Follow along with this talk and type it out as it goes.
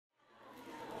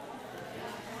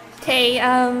Okay,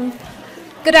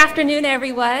 good afternoon,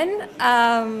 everyone.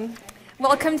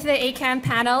 Welcome to the ACAM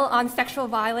panel on sexual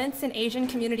violence in Asian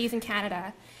communities in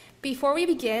Canada. Before we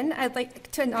begin, I'd like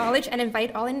to acknowledge and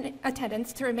invite all in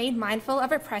attendance to remain mindful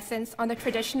of our presence on the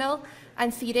traditional,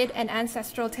 unceded, and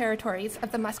ancestral territories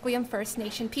of the Musqueam First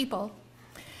Nation people.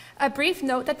 A brief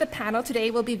note that the panel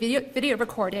today will be video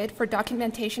recorded for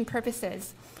documentation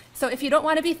purposes. So if you don't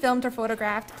want to be filmed or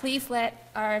photographed, please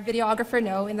let our videographer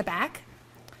know in the back.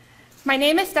 My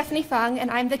name is Stephanie Fung, and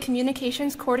I'm the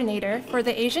Communications Coordinator for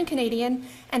the Asian Canadian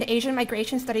and Asian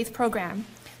Migration Studies program,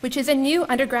 which is a new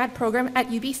undergrad program at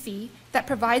UBC that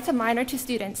provides a minor to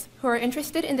students who are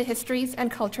interested in the histories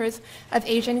and cultures of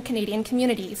Asian Canadian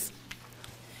communities.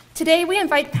 Today, we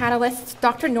invite panelists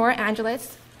Dr. Nora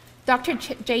Angeles, Dr.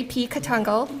 J.P.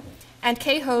 Katungal, and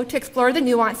Kay Ho to explore the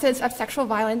nuances of sexual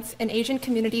violence in Asian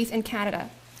communities in Canada.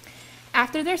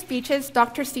 After their speeches,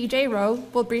 Dr. C.J. Rowe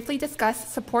will briefly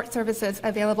discuss support services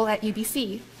available at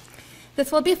UBC.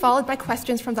 This will be followed by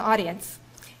questions from the audience.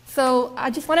 So I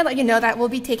just want to let you know that we'll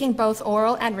be taking both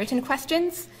oral and written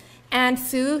questions. And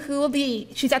Sue,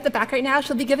 she's at the back right now,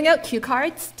 she'll be giving out cue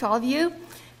cards to all of you.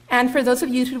 And for those of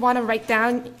you who want to write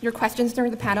down your questions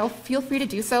during the panel, feel free to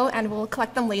do so, and we'll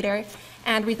collect them later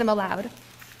and read them aloud.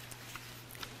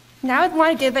 Now I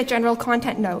want to give a general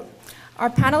content note. Our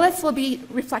panelists will be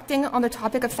reflecting on the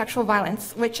topic of sexual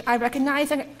violence, which I recognize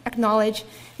and acknowledge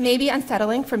may be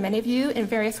unsettling for many of you in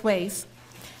various ways.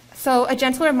 So a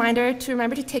gentle reminder to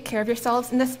remember to take care of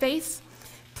yourselves in this space.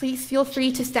 Please feel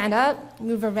free to stand up,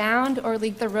 move around, or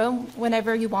leave the room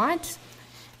whenever you want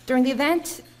during the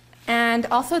event. And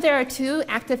also there are two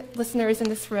active listeners in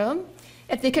this room.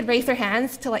 If they could raise their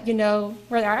hands to let you know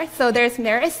where they are. So there's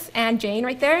Maris and Jane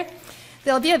right there.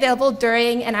 They'll be available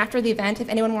during and after the event if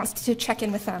anyone wants to check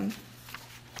in with them.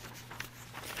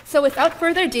 So without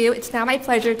further ado, it's now my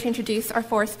pleasure to introduce our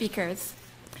four speakers.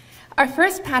 Our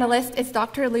first panelist is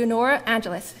Dr. Leonora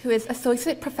Angeles, who is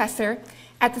Associate Professor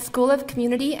at the School of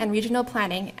Community and Regional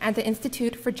Planning and the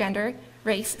Institute for Gender,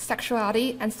 Race,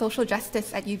 Sexuality, and Social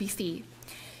Justice at UBC.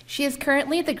 She is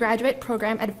currently the Graduate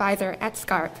Program Advisor at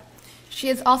SCARP. She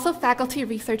is also Faculty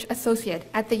Research Associate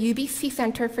at the UBC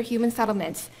Centre for Human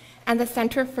Settlements and the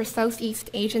Center for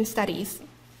Southeast Asian Studies.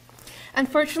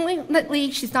 Unfortunately,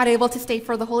 she's not able to stay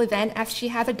for the whole event as she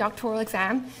has a doctoral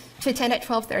exam to attend at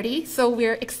 12:30, so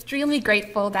we're extremely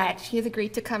grateful that she has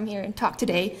agreed to come here and talk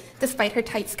today, despite her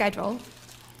tight schedule.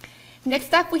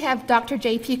 Next up, we have Dr.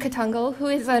 J.P. Katungal, who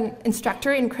is an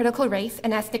instructor in critical race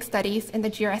and ethnic studies in the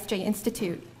GRSJ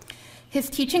Institute. His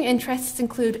teaching interests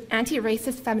include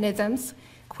anti-racist feminisms,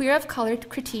 queer of color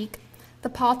critique, the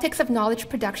politics of knowledge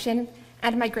production,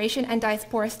 and migration and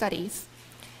diaspora studies.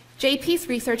 JP's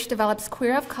research develops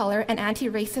queer of color and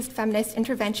anti-racist feminist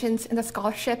interventions in the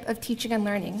scholarship of teaching and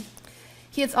learning.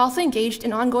 He is also engaged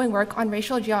in ongoing work on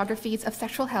racial geographies of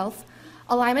sexual health,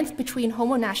 alignments between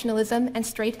homo-nationalism and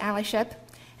straight allyship,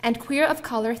 and queer of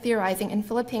color theorizing in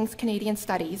Philippines Canadian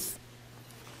studies.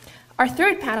 Our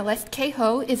third panelist, Kay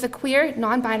Ho, is a queer,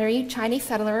 non-binary Chinese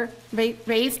settler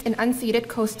raised in unceded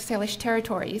Coast Salish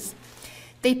territories.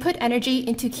 They put energy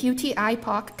into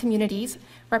QT/IPOC communities,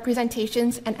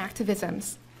 representations, and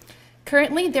activisms.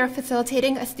 Currently, they're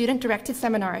facilitating a student-directed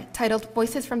seminar titled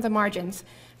Voices from the Margins,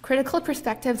 Critical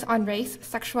Perspectives on Race,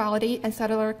 Sexuality, and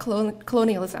Settler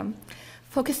Colonialism,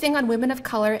 focusing on women of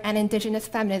color and indigenous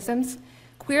feminisms,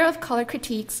 queer of color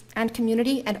critiques, and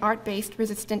community and art-based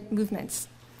resistant movements.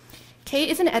 Kay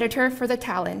is an editor for The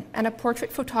Talon and a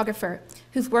portrait photographer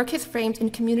whose work is framed in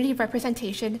community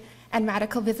representation and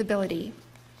radical visibility.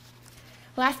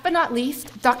 Last but not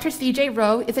least, Dr. C.J.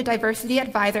 Rowe is a diversity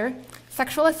advisor,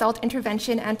 sexual assault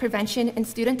intervention and prevention in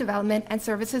student development and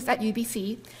services at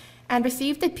UBC, and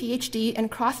received a PhD in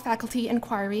cross-faculty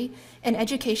inquiry in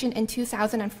education in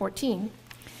 2014.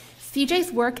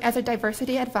 C.J.'s work as a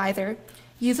diversity advisor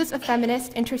uses a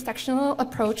feminist intersectional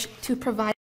approach to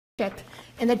provide leadership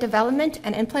in the development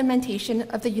and implementation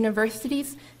of the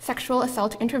university's sexual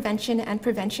assault intervention and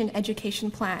prevention education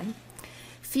plan.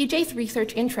 CJ's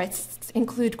research interests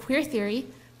include queer theory,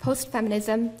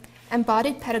 post-feminism,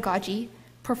 embodied pedagogy,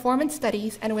 performance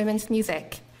studies, and women's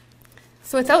music.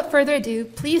 So without further ado,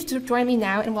 please join me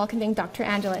now in welcoming Dr.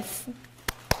 Angeles.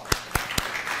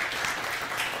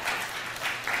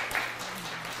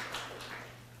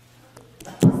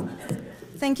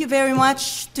 Thank you very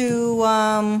much to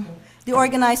the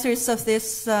organizers of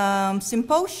this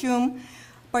symposium,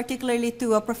 particularly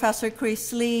to Professor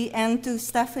Chris Lee and to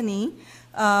Stephanie,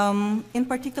 in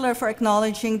particular for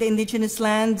acknowledging the indigenous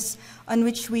lands on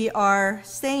which we are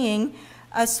staying,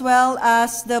 as well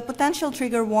as the potential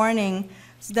trigger warning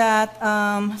that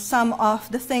some of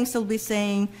the things we'll be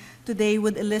saying today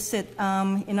would elicit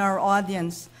in our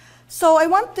audience. So I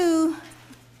want to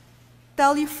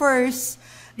tell you first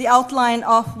the outline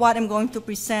of what I'm going to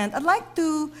present. I'd like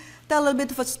to tell a little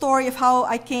bit of a story of how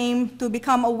I came to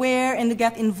become aware and to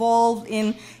get involved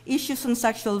in issues on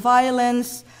sexual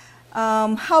violence,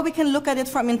 how we can look at it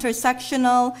from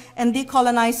intersectional and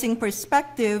decolonizing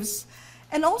perspectives,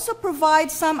 and also provide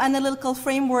some analytical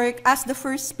framework as the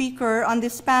first speaker on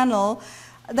this panel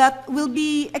that will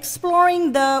be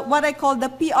exploring what I call the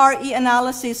PRE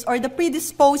analysis, or the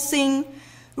predisposing,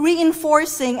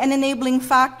 reinforcing, and enabling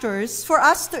factors for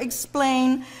us to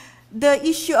explain the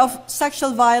issue of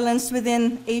sexual violence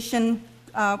within Asian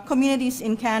communities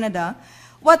in Canada,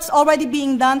 what's already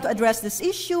being done to address this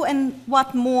issue, and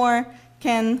what more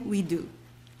can we do.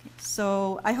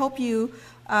 So I hope you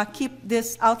keep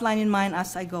this outline in mind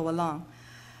as I go along.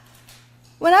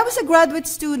 When I was a graduate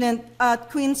student at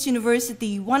Queen's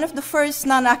University, one of the first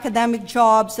non-academic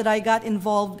jobs that I got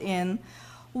involved in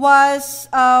was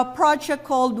a project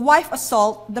called Wife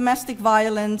Assault, Domestic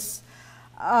Violence,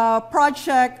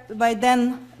 project by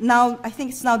then, now I think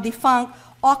it's now defunct,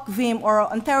 ACAM, or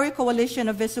Ontario Coalition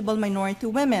of Visible Minority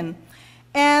Women.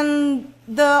 And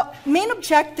the main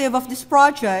objective of this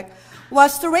project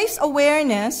was to raise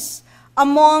awareness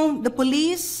among the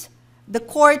police, the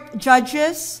court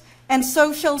judges, and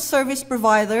social service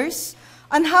providers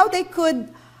on how they could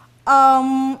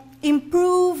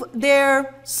improve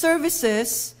their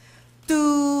services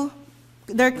to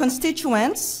their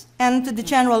constituents and to the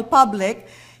general public,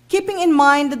 keeping in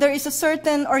mind that there is a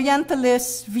certain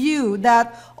Orientalist view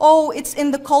that, oh, it's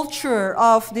in the culture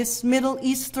of this Middle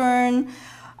Eastern,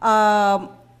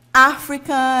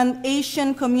 African,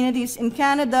 Asian communities in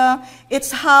Canada.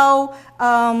 It's how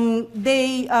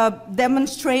they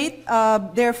demonstrate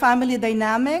their family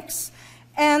dynamics.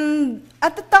 And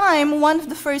at the time, one of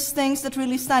the first things that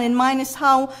really stand in mind is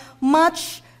how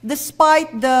much,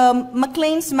 despite the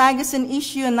Maclean's magazine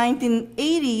issue in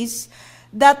 1980s,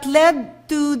 that led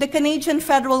to the Canadian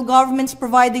federal government's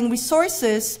providing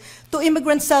resources to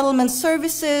immigrant settlement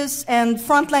services and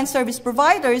frontline service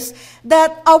providers,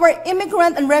 that our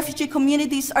immigrant and refugee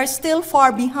communities are still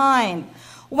far behind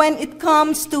when it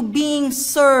comes to being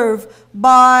served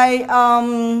by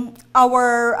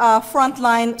our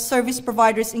frontline service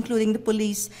providers, including the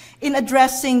police, in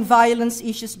addressing violence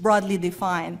issues broadly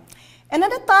defined. And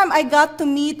at the time, I got to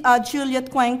meet Juliet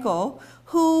Cuenco,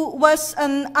 who was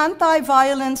an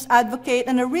anti-violence advocate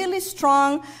and a really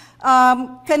strong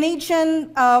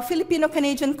Canadian,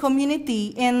 Filipino-Canadian community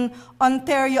in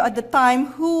Ontario at the time,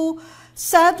 who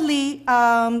sadly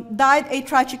died a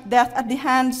tragic death at the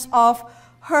hands of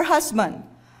her husband.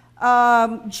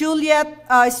 Juliet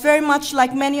is very much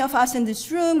like many of us in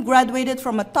this room, graduated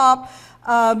from a top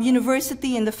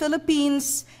university in the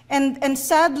Philippines, and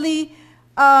sadly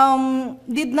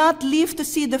did not live to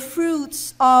see the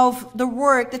fruits of the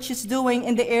work that she's doing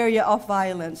in the area of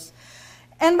violence.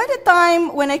 And by the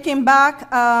time when I came back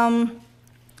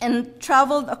and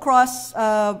traveled across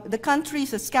the country,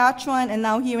 Saskatchewan, and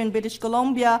now here in British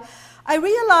Columbia, I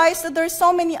realized that there are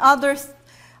so many other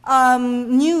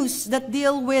news that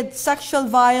deal with sexual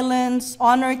violence,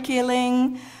 honor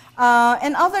killing,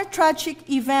 and other tragic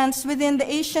events within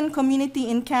the Asian community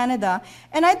in Canada.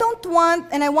 And I don't want,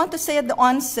 and I want to say at the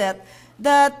onset,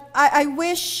 that I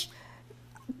wish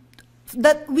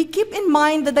that we keep in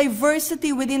mind the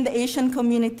diversity within the Asian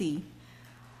community.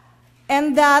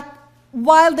 And that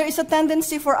while there is a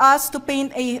tendency for us to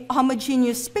paint a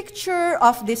homogeneous picture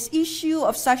of this issue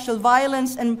of sexual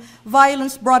violence and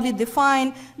violence broadly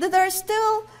defined, that there are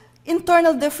still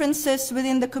internal differences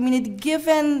within the community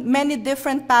given many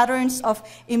different patterns of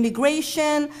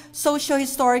immigration,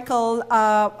 socio-historical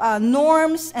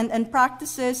norms and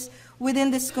practices within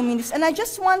these communities. And I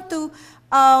just want to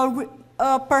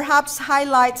perhaps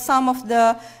highlight some of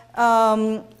the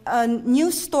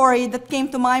news story that came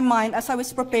to my mind as I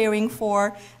was preparing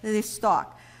for this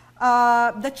talk.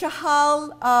 The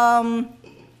Chahal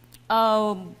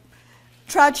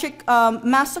tragic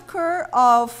massacre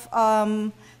of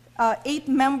 8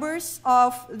 members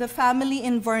of the family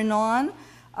in Vernon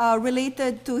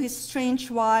related to his strange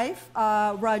wife,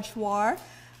 Rajwar.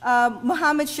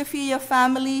 Mohammed Shafia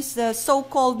families, the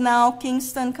so-called now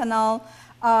Kingston Canal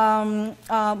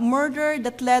murder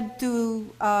that led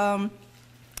to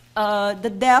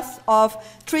the death of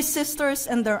 3 sisters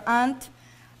and their aunt.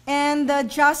 And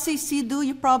Jassy Sidhu,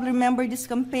 you probably remember this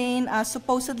campaign,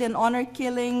 supposedly an honor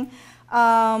killing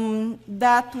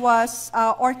that was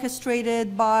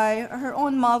orchestrated by her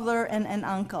own mother and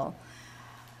uncle.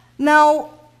 Now,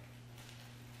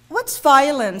 what's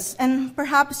violence? And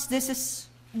perhaps this is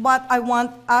what I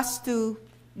want us to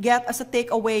get as a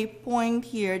takeaway point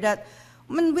here, that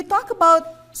when we talk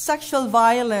about sexual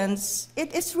violence,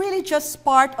 it is really just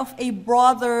part of a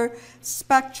broader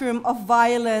spectrum of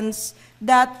violence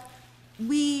that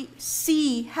we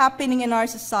see happening in our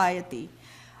society,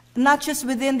 not just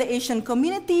within the Asian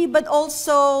community, but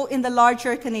also in the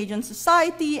larger Canadian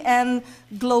society and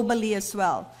globally as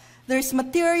well. There's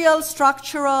material,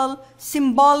 structural,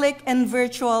 symbolic, and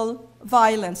virtual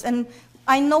violence. And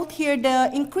I note here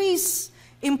the increased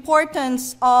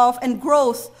importance of and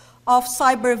growth of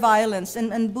cyber violence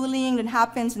and bullying that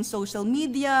happens in social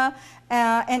media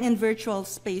and in virtual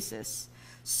spaces.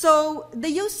 So the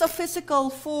use of physical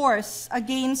force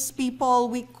against people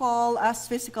we call as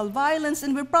physical violence,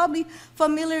 and we're probably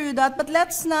familiar with that, but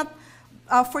let's not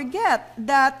forget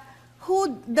that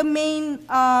who the main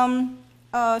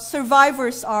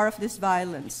survivors are of this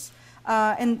violence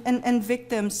and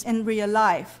victims in real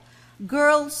life.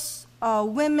 Girls,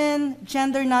 women,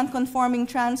 gender non-conforming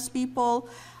trans people,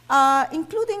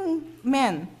 including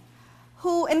men,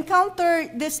 who encounter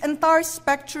this entire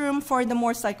spectrum for the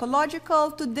more psychological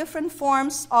to different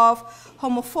forms of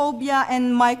homophobia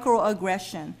and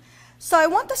microaggression. So I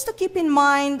want us to keep in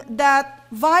mind that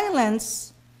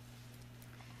violence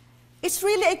is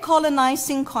really a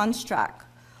colonizing construct.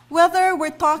 Whether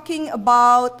we're talking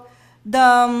about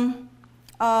the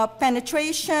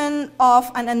penetration of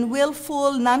an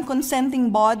unwillful, non-consenting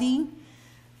body,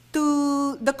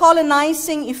 to the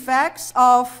colonizing effects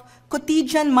of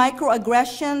quotidian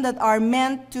microaggression that are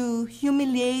meant to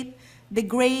humiliate,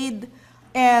 degrade,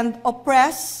 and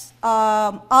oppress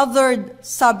othered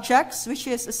subjects, which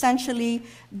is essentially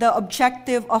the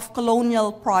objective of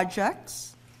colonial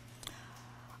projects.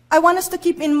 I want us to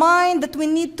keep in mind that we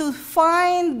need to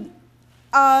find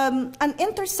an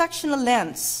intersectional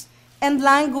lens and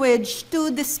language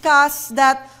to discuss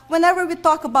that whenever we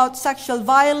talk about sexual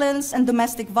violence and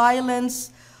domestic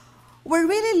violence, we're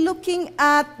really looking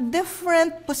at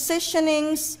different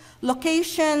positionings,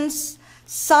 locations,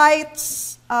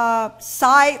 sites,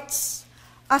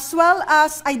 as well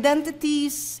as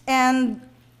identities and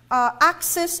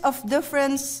axes of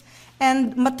difference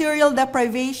and material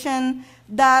deprivation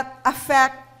that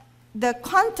affect the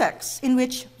context in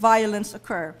which violence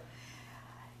occurs.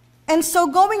 And so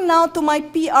going now to my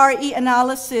PRE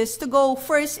analysis, to go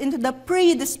first into the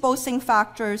predisposing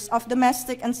factors of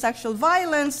domestic and sexual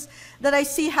violence that I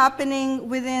see happening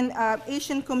within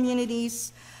Asian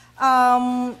communities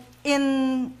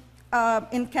in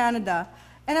Canada.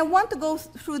 And I want to go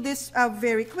through this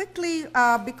very quickly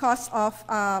because of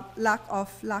lack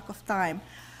of time.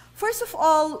 First of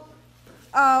all,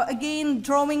 again,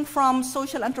 drawing from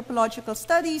social anthropological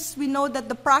studies, we know that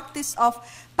the practice of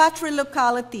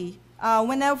patrilocality,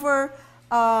 whenever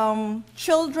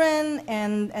children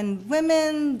and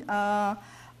women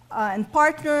and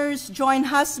partners join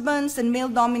husbands and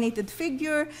male-dominated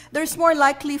figure, there's more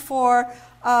likely for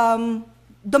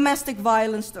domestic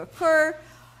violence to occur.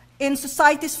 In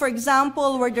societies, for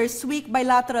example, where there's weak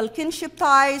bilateral kinship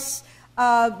ties,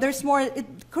 it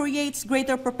creates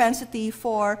greater propensity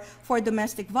for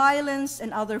domestic violence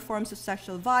and other forms of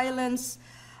sexual violence.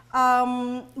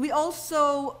 We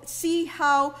also see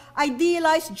how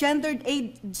idealized gendered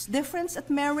age difference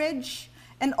at marriage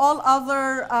and all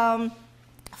other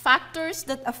factors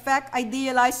that affect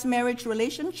idealized marriage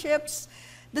relationships,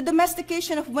 the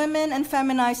domestication of women and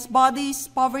feminized bodies,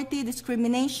 poverty,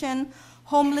 discrimination,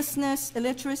 homelessness,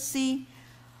 illiteracy,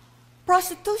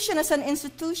 prostitution as an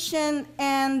institution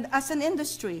and as an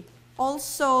industry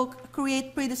also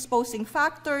create predisposing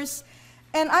factors.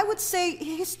 And I would say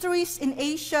histories in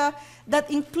Asia that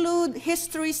include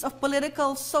histories of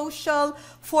political, social,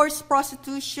 forced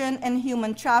prostitution, and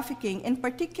human trafficking. In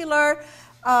particular,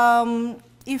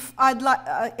 if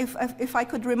I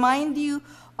could remind you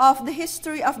of the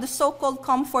history of the so-called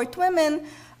comfort women,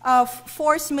 of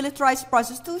forced militarized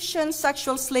prostitution,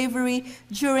 sexual slavery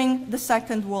during the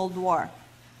Second World War.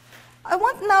 I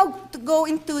want now to go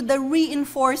into the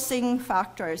reinforcing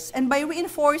factors. And by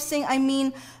reinforcing, I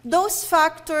mean those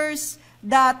factors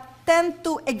that tend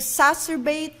to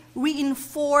exacerbate,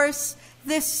 reinforce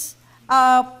this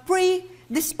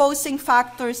predisposing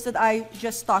factors that I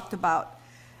just talked about.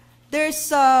 There's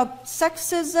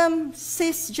sexism,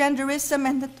 cisgenderism,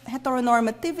 and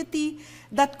heteronormativity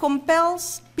that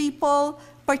compels people,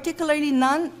 particularly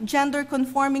non-gender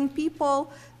conforming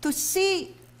people, to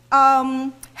see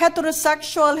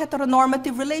heterosexual,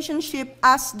 heteronormative relationship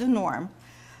as the norm,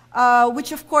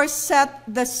 which of course set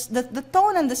the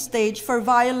tone and the stage for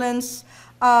violence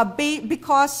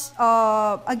because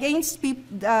against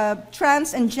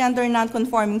trans and gender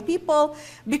non-conforming people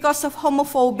because of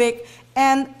homophobic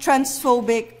and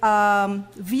transphobic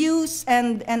views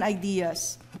and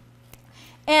ideas.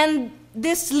 And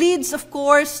this leads, of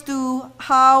course, to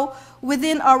how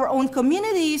within our own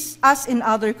communities, as in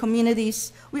other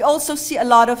communities, we also see a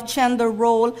lot of gender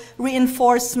role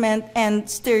reinforcement and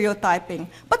stereotyping.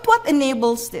 But what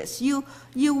enables this?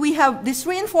 We have these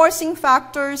reinforcing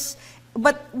factors,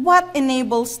 but what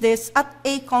enables this at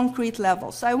a concrete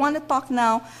level? So I want to talk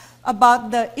now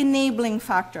about the enabling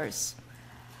factors.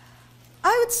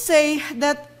 I would say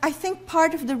that I think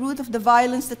part of the root of the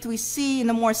violence that we see in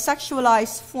the more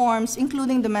sexualized forms,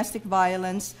 including domestic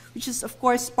violence, which is of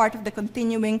course part of the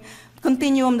continuum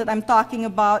that I'm talking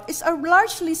about, is a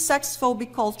largely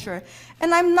sex-phobic culture.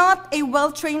 And I'm not a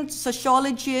well-trained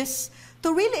sociologist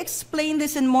to really explain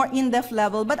this in more in-depth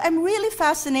level, but I'm really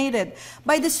fascinated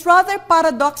by this rather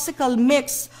paradoxical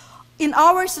mix in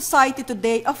our society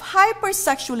today of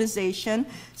hypersexualization,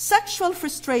 sexual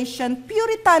frustration,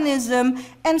 puritanism,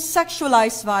 and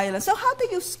sexualized violence. So how do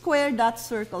you square that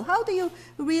circle? How do you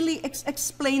really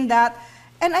explain that?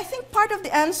 And I think part of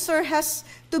the answer has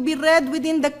to be read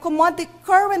within the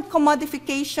current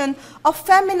commodification of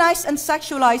feminized and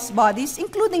sexualized bodies,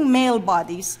 including male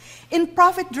bodies, in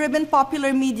profit-driven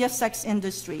popular media sex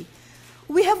industry.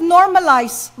 We have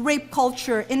normalized rape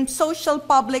culture in social,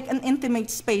 public, and intimate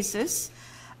spaces.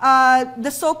 The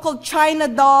so-called China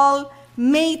doll,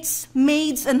 mates,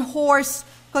 maids, and whores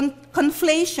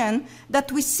conflation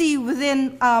that we see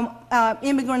within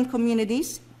immigrant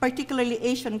communities, particularly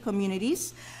Asian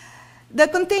communities. The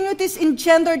continuities in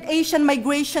gendered Asian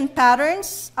migration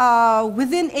patterns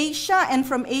within Asia and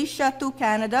from Asia to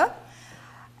Canada.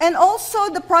 And also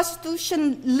the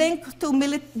prostitution linked to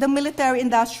the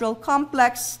military-industrial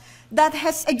complex that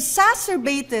has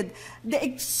exacerbated the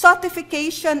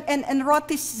exotification and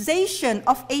eroticization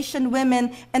of Asian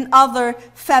women and other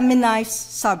feminized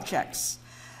subjects.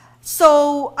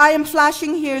 So I am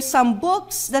flashing here some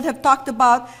books that have talked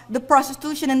about the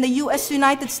prostitution in the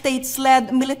United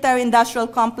States-led military-industrial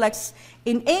complex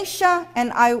in Asia,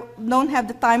 and I don't have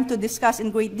the time to discuss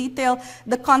in great detail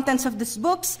the contents of these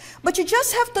books, but you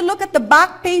just have to look at the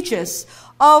back pages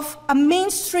of a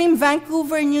mainstream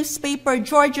Vancouver newspaper,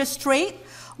 Georgia Strait,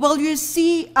 where you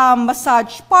see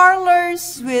massage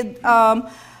parlors with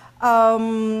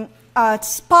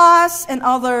spas and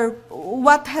other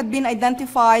what had been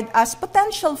identified as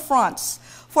potential fronts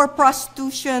for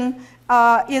prostitution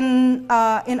in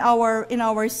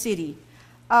our city.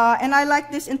 And I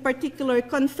like this in particular,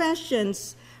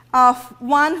 confessions of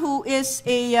one who is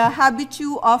a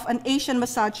habitué of an Asian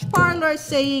massage parlor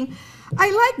saying, I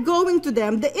like going to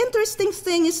them. The interesting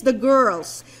thing is the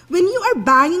girls. When you are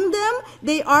banging them,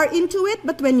 they are into it,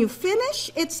 but when you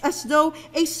finish, it's as though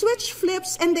a switch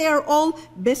flips and they are all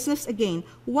business again.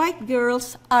 White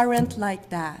girls aren't like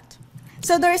that.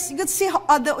 So you could see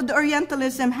the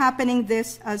Orientalism happening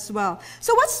this as well.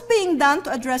 So what's being done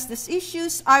to address these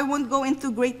issues? I won't go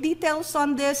into great details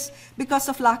on this because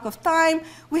of lack of time.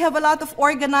 We have a lot of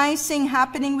organizing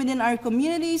happening within our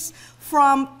communities,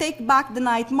 from Take Back the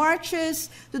Night marches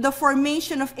to the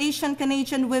formation of Asian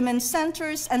Canadian women's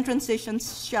centers and transition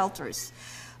shelters.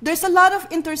 There's a lot of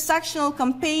intersectional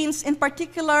campaigns. In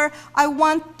particular, I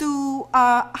want to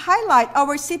highlight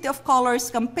our City of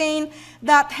Colors campaign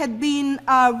that had been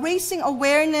raising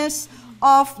awareness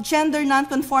of gender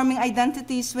non-conforming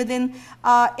identities within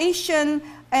Asian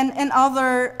and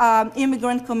other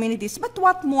immigrant communities. But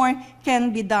what more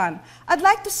can be done? I'd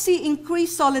like to see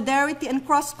increased solidarity and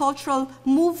cross-cultural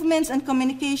movements and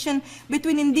communication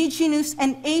between indigenous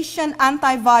and Asian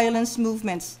anti-violence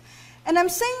movements. And I'm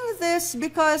saying this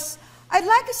because I'd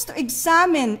like us to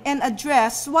examine and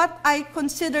address what I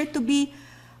consider to be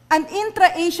an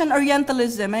intra-Asian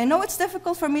Orientalism. I know it's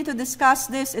difficult for me to discuss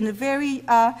this in a very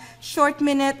short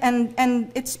minute,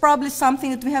 and it's probably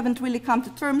something that we haven't really come to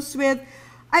terms with.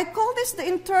 I call this the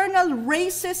internal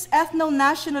racist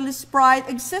ethno-nationalist pride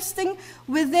existing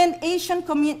within Asian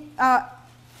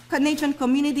Canadian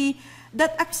community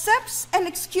that accepts and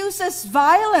excuses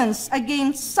violence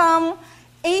against some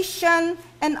Asian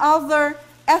and other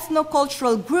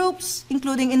ethnocultural groups,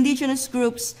 including indigenous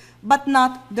groups, but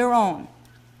not their own.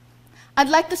 I'd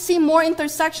like to see more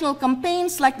intersectional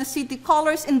campaigns like the City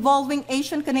Colors involving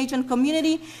Asian Canadian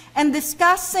community and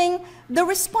discussing the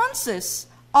responses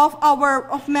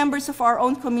of members of our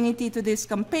own community to these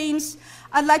campaigns.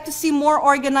 I'd like to see more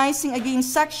organizing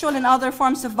against sexual and other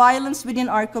forms of violence within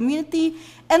our community,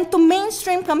 and to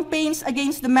mainstream campaigns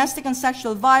against domestic and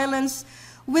sexual violence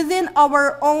within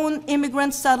our own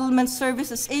immigrant settlement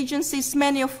services agencies,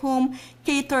 many of whom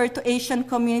cater to Asian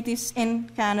communities in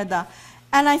Canada.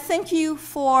 And I thank you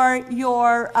for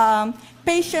your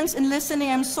patience in listening.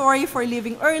 I'm sorry for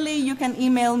leaving early. You can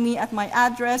email me at my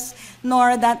address,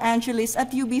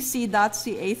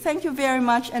 nora.angelis@ubc.ca. Thank you very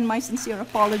much, and my sincere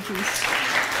apologies.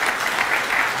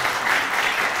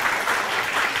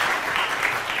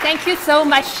 Thank you so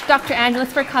much, Dr.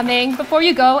 Angelis, for coming. Before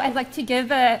you go, I'd like to give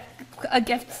a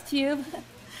gift to you. Thank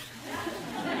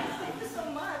you so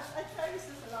much. I cherish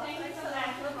this a lot. Thanks a lot.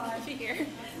 Love to be here.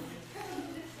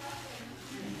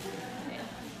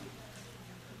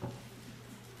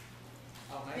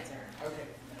 Oh, my turn. Okay.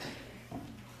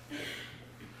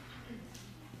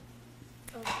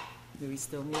 Do we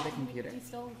still need the computer? Do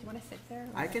you want to sit there?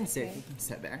 I can sit. You can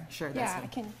sit there. Sure, that's Yeah, fine. I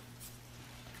can.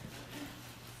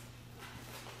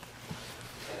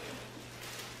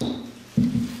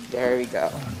 There we go.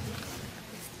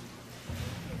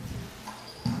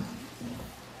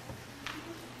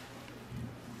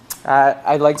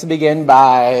 I'd like to begin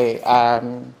by,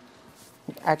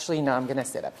 actually, no, I'm going to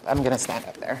sit up. I'm going to stand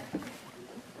up there.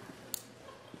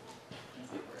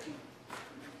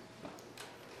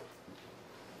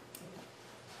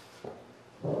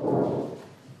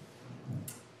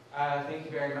 Thank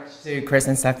you very much to Chris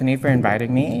and Stephanie for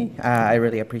inviting me. I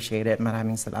really appreciate it.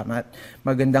 Maraming salamat.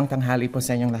 Magandang tanghali po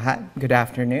sa inyong lahat. Good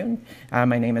afternoon.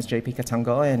 My name is JP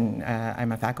Katungo, and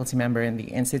I'm a faculty member in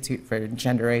the Institute for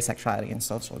Gender, Race, Sexuality, and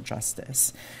Social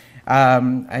Justice.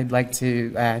 I'd like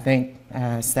to thank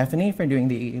Stephanie for doing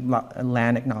the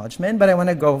land acknowledgement, but I want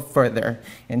to go further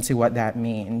into what that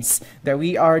means. That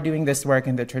we are doing this work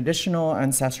in the traditional,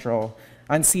 ancestral,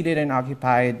 unceded and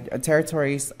occupied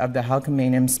territories of the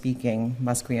xʷməthkʷəy-speaking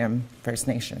Musqueam First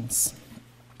Nations.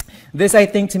 This, I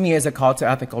think, to me is a call to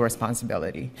ethical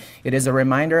responsibility. It is a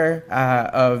reminder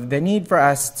of the need for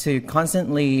us to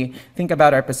constantly think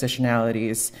about our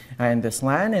positionalities in this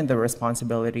land and the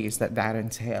responsibilities that that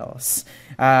entails.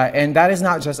 And that is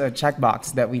not just a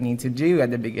checkbox that we need to do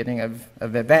at the beginning of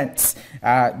events.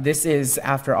 This is,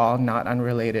 after all, not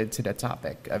unrelated to the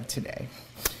topic of today.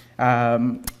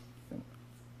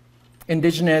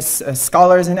 Indigenous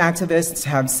scholars and activists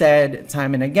have said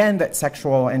time and again that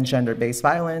sexual and gender-based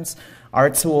violence are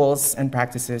tools and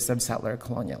practices of settler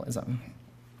colonialism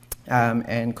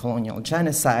and colonial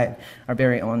genocide. Our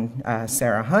very own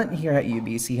Sarah Hunt here at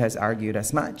UBC has argued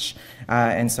as much,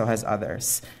 and so has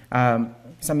others.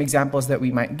 Some examples that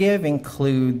we might give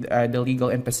include the legal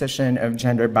imposition of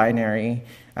gender binary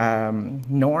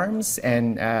norms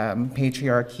and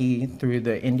patriarchy through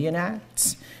the Indian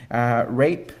Act,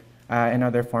 rape, and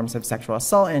other forms of sexual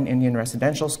assault in Indian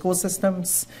residential school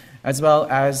systems, as well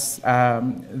as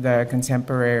the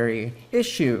contemporary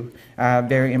issue,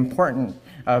 very important,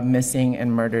 of missing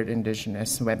and murdered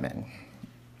Indigenous women.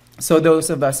 So those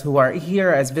of us who are here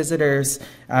as visitors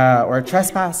or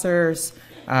trespassers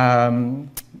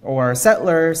or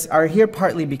settlers are here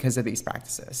partly because of these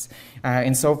practices.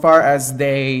 Insofar as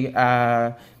they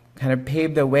kind of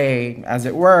paved the way, as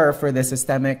it were, for the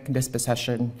systemic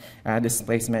dispossession,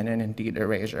 displacement, and indeed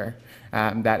erasure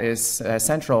that is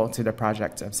central to the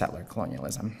project of settler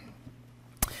colonialism.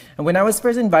 And when I was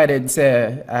first invited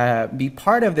to be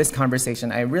part of this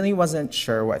conversation, I really wasn't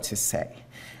sure what to say.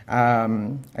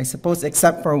 I suppose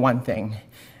except for one thing,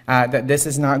 that this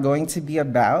is not going to be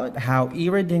about how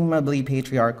irredeemably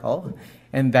patriarchal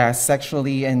and thus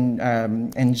sexually and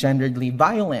genderedly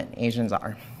violent Asians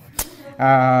are.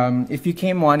 If you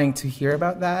came wanting to hear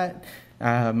about that,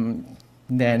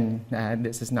 then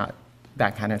this is not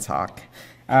that kind of talk.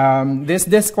 This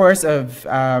discourse of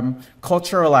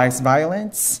culturalized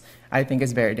violence, I think,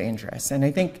 is very dangerous. And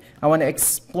I think I want to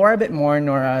explore a bit more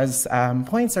Nora's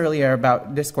points earlier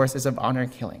about discourses of honor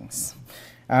killings.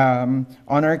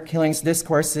 Honor killings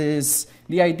discourses,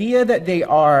 the idea that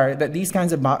that these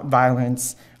kinds of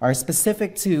violence are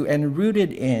specific to and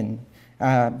rooted in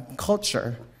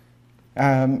culture.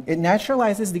 It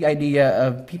naturalizes the idea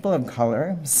of people of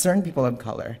color, certain people of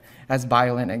color, as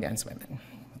violent against women.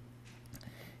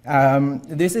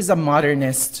 This is a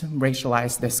modernist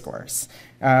racialized discourse.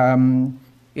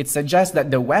 It suggests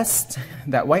that the West,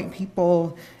 that white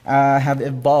people have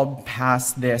evolved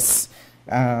past this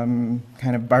kind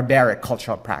of barbaric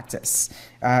cultural practice.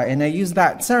 And I use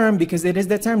that term because it is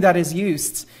the term that is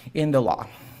used in the law,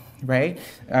 right?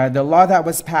 The law that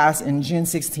was passed in June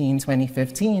 16,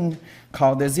 2015,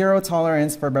 called the Zero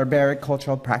Tolerance for Barbaric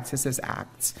Cultural Practices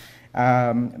Act,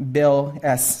 Bill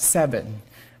S7,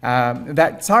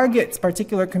 that targets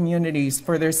particular communities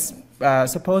for their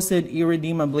supposed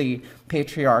irredeemably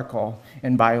patriarchal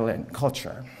and violent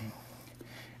culture.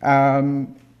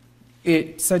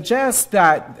 It suggests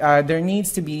that there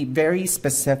needs to be very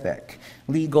specific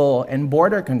legal and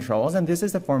border controls, and this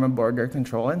is a form of border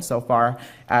control insofar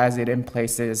as it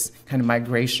emplaces kind of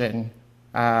migration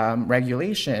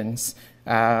regulations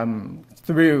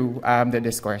through the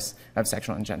discourse of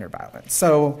sexual and gender violence.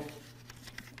 So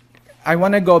I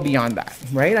want to go beyond that,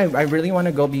 right? I really want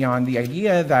to go beyond the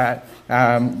idea that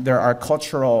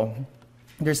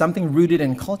there's something rooted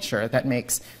in culture that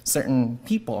makes certain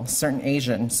people, certain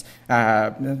Asians,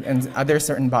 and other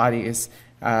certain bodies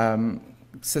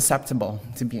susceptible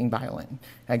to being violent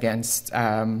against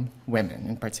women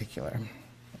in particular.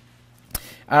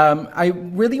 I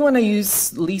really want to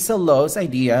use Lisa Lowe's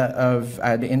idea of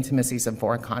the intimacies of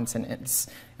 4 continents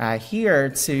here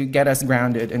to get us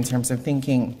grounded in terms of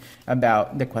thinking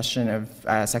about the question of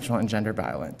sexual and gender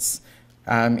violence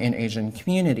in Asian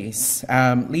communities.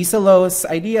 Lisa Lowe's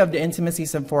idea of the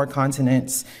intimacies of 4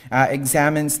 continents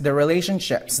examines the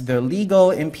relationships, the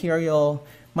legal, imperial,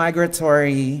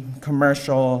 migratory,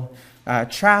 commercial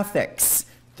traffics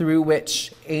through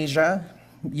which Asia,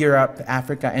 Europe,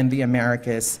 Africa, and the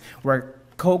Americas were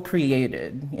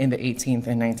co-created in the 18th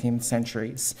and 19th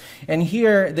centuries. And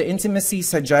here, the intimacy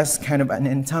suggests kind of an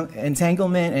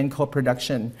entanglement and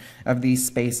co-production of these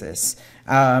spaces.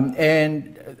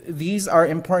 And these are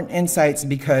important insights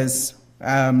because,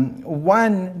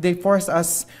 one, they force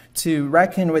us to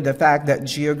reckon with the fact that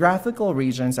geographical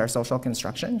regions are social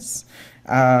constructions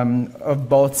of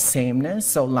both sameness,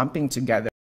 so lumping together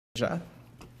Asia,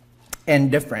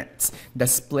 and different, the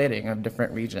splitting of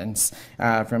different regions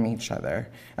from each other.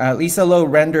 Lisa Lowe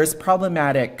renders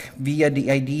problematic via the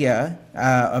idea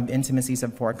of intimacies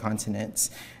of 4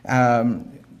 continents,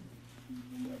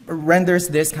 renders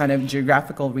this kind of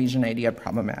geographical region idea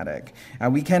problematic.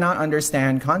 We cannot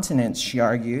understand continents, she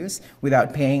argues,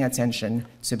 without paying attention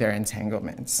to their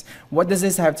entanglements. What does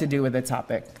this have to do with the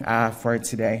topic for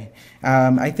today?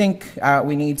 I think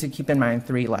we need to keep in mind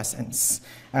 3 lessons.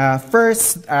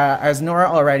 First, as Nora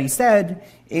already said,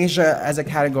 Asia as a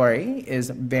category is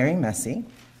very messy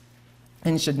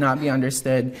and should not be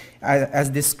understood as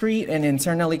discrete and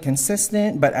internally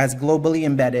consistent, but as globally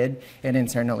embedded and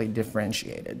internally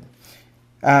differentiated.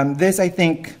 This, I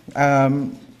think,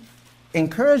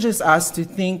 encourages us to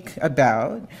think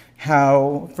about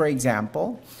how, for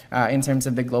example, in terms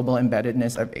of the global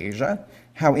embeddedness of Asia,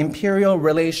 how imperial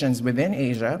relations within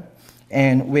Asia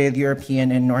and with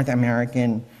European and North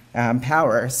American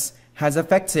powers has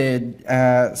affected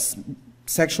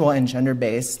sexual and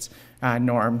gender-based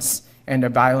norms and the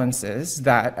violences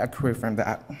that accrue from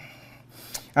that.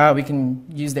 We can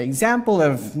use the example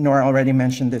of, Nora already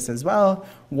mentioned this as well,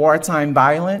 wartime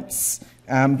violence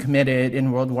committed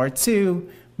in World War II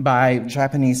by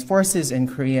Japanese forces in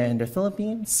Korea and the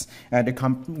Philippines,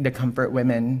 the comfort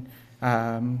women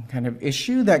kind of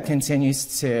issue that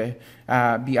continues to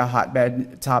be a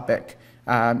hotbed topic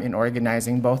in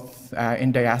organizing both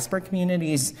in diaspora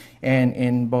communities and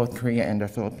in both Korea and the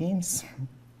Philippines.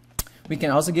 We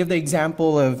can also give the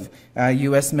example of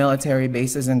US military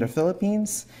bases in the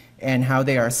Philippines and how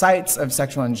they are sites of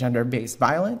sexual and gender-based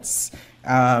violence.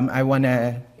 I want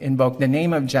to invoke the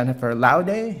name of Jennifer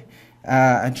Laude,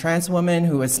 a trans woman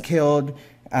who was killed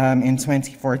in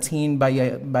 2014 by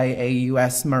a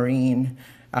US Marine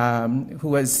who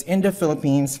was in the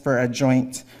Philippines for a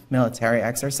joint military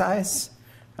exercise.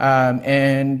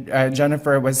 And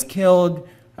Jennifer was killed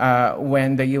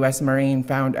when the US Marine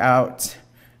found out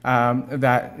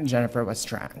that Jennifer was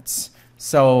trans.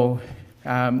 So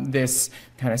this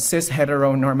kind of cis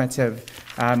heteronormative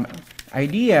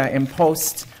idea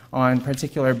imposed on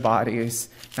particular bodies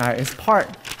is part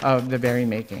of the very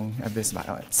making of this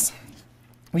violence.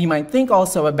 We might think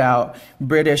also about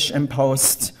British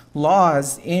imposed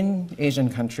laws in Asian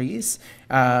countries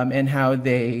and how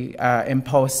they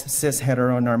impose cis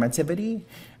heteronormativity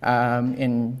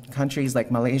in countries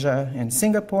like Malaysia and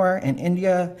Singapore and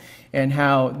India, and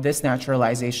how this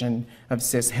naturalization of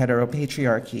cis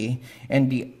heteropatriarchy and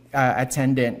the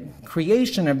attendant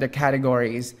creation of the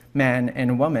categories man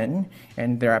and woman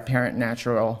and their apparent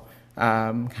natural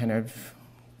kind of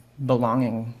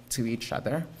belonging to each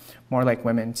other, more like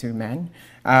women to men.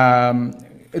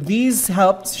 These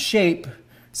helped shape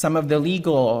some of the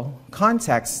legal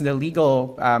contexts, the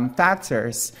legal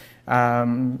factors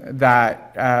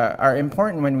that are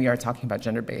important when we are talking about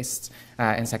gender-based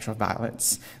and sexual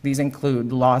violence. These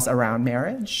include laws around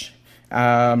marriage,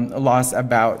 laws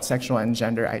about sexual and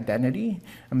gender identity.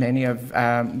 Many of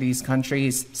these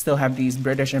countries still have these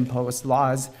British-imposed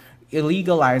laws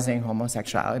illegalizing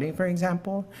homosexuality, for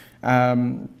example.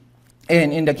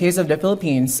 And in the case of the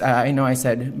Philippines, I know I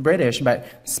said British, but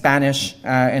Spanish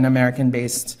and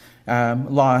American-based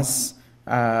laws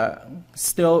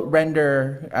still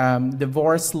render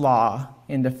divorce law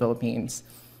in the Philippines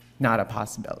not a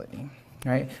possibility.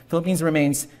 right? Philippines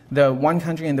remains the one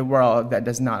country in the world that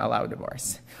does not allow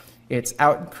divorce. It's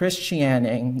out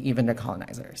Christianing even the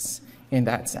colonizers in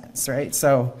that sense, right?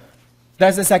 So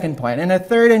that's the second point. And a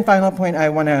third and final point I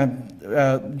want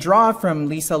to draw from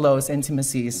Lisa Lowe's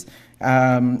Intimacies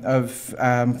of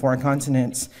Four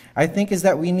Continents, I think is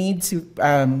that we need to,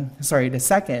 the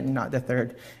second, not the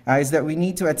third, is that we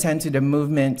need to attend to the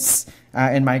movements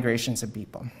and migrations of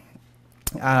people.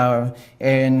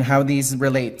 And how these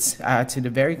relate to the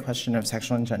very question of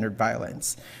sexual and gendered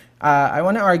violence. I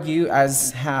want to argue,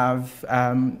 as have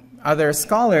other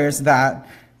scholars, that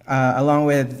along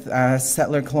with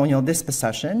settler colonial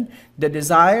dispossession, the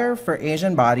desire for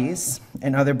Asian bodies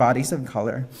and other bodies of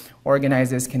color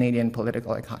organizes Canadian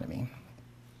political economy.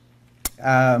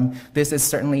 This is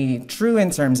certainly true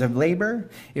in terms of labor.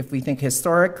 If we think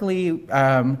historically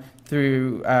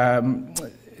through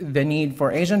the need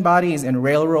for Asian bodies in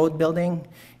railroad building,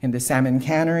 in the salmon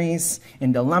canneries,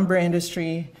 in the lumber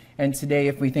industry, and today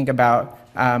if we think about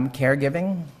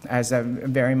caregiving as a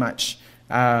very much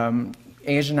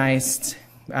Asianized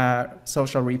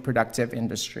social reproductive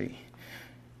industry.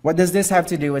 What does this have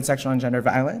to do with sexual and gender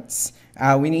violence?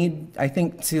 We need, I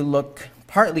think, to look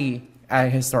partly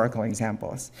at historical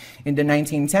examples. In the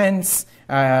 1910s,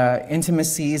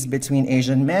 intimacies between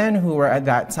Asian men who were at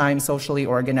that time socially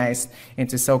organized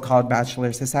into so-called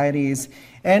bachelor societies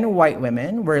and white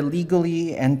women were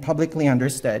legally and publicly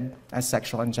understood as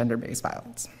sexual and gender-based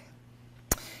violence.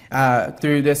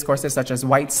 Through discourses such as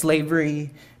white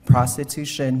slavery,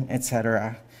 prostitution,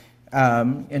 etc.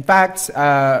 In fact,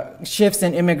 shifts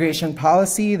in immigration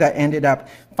policy that ended up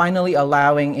finally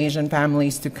allowing Asian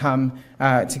families to come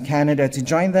to Canada to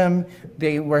join them,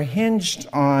 they were hinged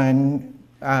on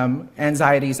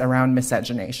anxieties around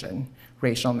miscegenation,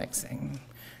 racial mixing,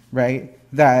 right?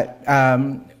 That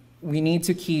we need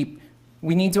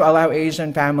to allow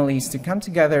Asian families to come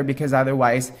together because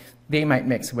otherwise they might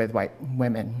mix with white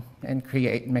women and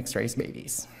create mixed race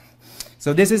babies.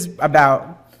 So this is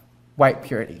about white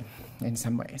purity in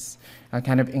some ways, a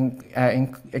kind of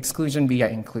exclusion via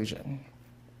inclusion.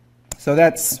 So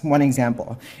that's one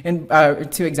example. And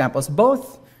two examples.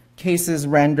 Both cases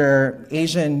render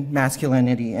Asian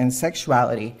masculinity and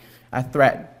sexuality a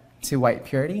threat to white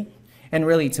purity and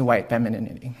really to white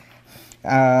femininity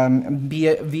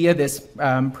via this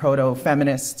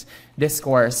proto-feminist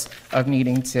discourse of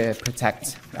needing to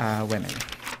protect women.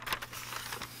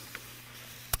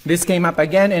 This came up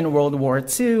again in World War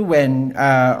II when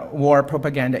war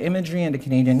propaganda imagery in the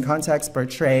Canadian context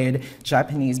portrayed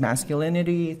Japanese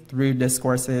masculinity through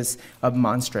discourses of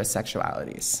monstrous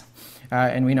sexualities.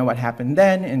 And we know what happened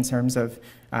then in terms of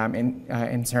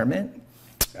internment.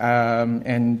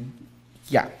 And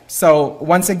yeah, so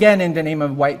once again, in the name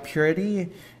of white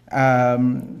purity,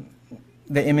 the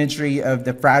imagery of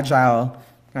the fragile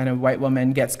kind of white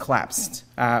woman gets collapsed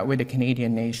with the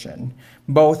Canadian nation,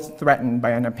 both threatened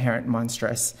by an apparent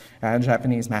monstrous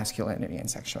Japanese masculinity and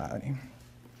sexuality.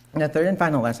 And the third and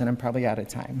final lesson, I'm probably out of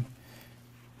time.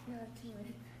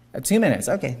 2 minutes,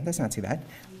 okay, that's not too bad.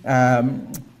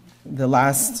 The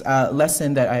last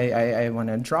lesson that I want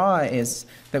to draw is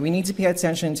that we need to pay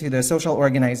attention to the social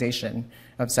organization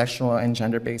of sexual and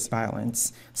gender-based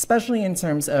violence, especially in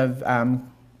terms of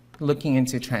looking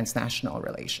into transnational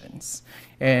relations.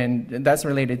 And that's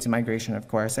related to migration, of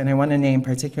course. And I want to name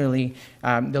particularly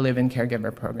the live-in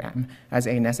caregiver program as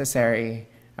a necessary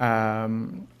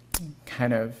kind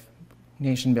of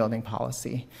nation-building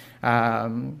policy.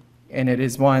 And it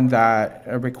is one that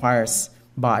requires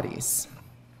bodies,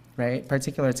 right?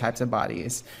 Particular types of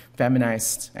bodies,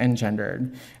 feminized and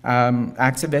gendered.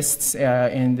 Activists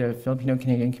in the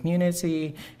Filipino-Canadian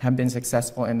community have been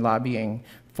successful in lobbying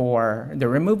for the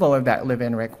removal of that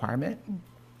live-in requirement,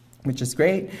 which is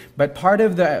great. But part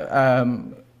of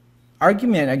the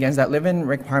argument against that live-in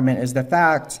requirement is the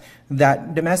fact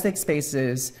that domestic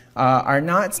spaces are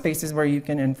not spaces where you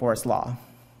can enforce law,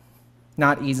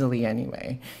 not easily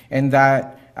anyway, and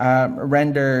that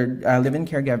rendered live-in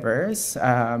caregivers,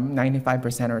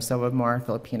 95% or so of more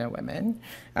Filipino women,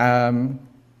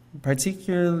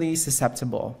 particularly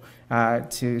susceptible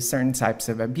to certain types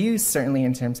of abuse, certainly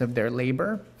in terms of their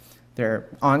labor. They're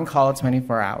on call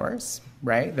 24 hours,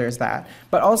 right? There's that.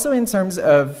 But also in terms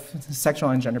of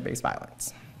sexual and gender-based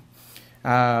violence,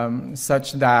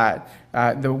 such that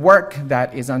the work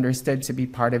that is understood to be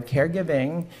part of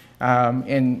caregiving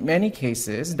in many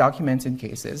cases, documented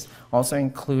cases, also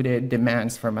included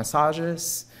demands for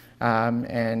massages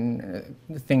and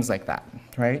things like that,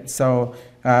 right? So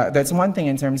that's one thing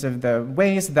in terms of the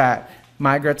ways that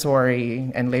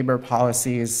migratory and labor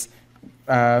policies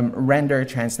render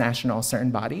transnational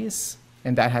certain bodies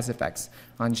and that has effects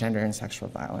on gender and sexual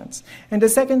violence. And the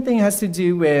second thing has to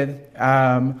do with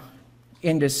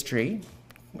industry,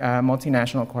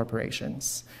 multinational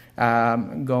corporations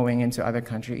going into other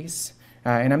countries.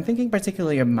 And I'm thinking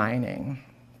particularly of mining,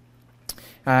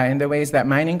 in the ways that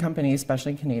mining companies,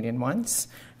 especially Canadian ones,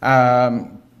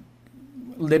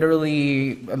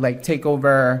 literally like take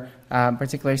over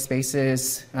particular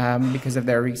spaces because of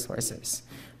their resources.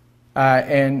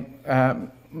 And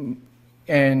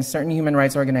certain human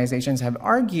rights organizations have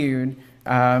argued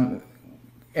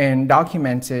and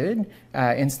documented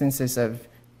instances of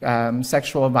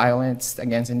sexual violence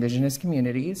against indigenous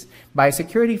communities by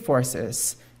security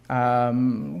forces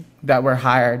that were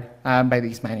hired by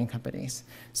these mining companies.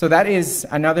 So that is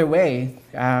another way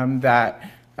that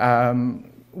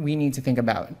we need to think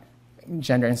about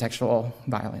gender and sexual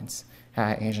violence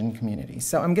Asian communities.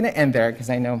 So I'm going to end there because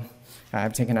I know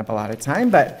I've taken up a lot of time,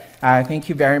 but thank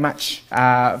you very much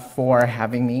for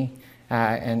having me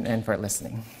and for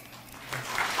listening.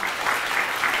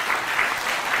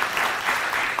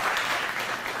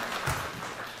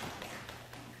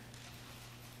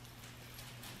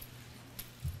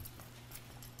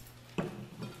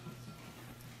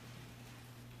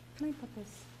 Can I put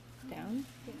this down?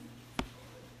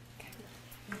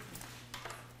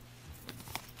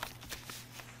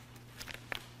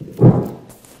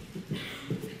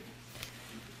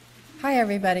 Hi,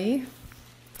 everybody.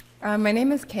 My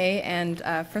name is Kay, and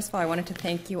first of all, I wanted to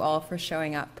thank you all for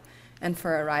showing up and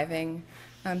for arriving.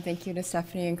 Thank you to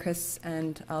Stephanie and Chris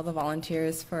and all the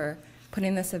volunteers for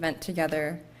putting this event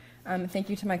together. Thank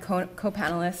you to my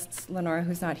co-panelists, Leonora,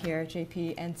 who's not here,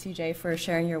 JP, and CJ, for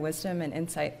sharing your wisdom and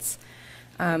insights.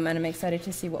 And I'm excited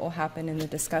to see what will happen in the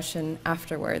discussion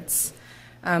afterwards.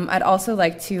 I'd also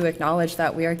like to acknowledge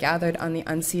that we are gathered on the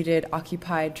unceded,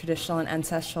 occupied, traditional, and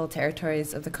ancestral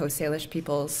territories of the Coast Salish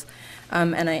peoples.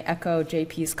 And I echo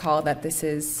JP's call that this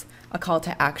is a call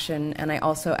to action, and I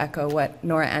also echo what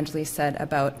Nora Angeli said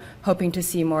about hoping to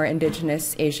see more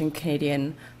Indigenous Asian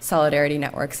Canadian solidarity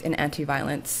networks in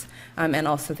anti-violence, and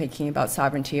also thinking about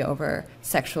sovereignty over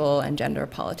sexual and gender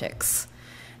politics.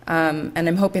 And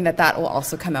I'm hoping that that will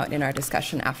also come out in our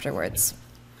discussion afterwards.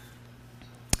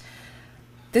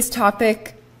 This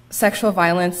topic, sexual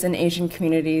violence in Asian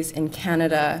communities in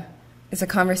Canada, is a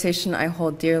conversation I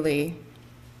hold dearly,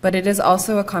 but it is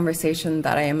also a conversation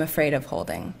that I am afraid of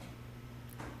holding.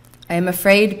 I am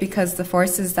afraid because the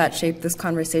forces that shape this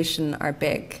conversation are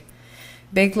big.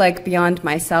 Big like beyond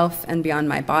myself and beyond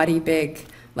my body big,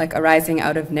 like arising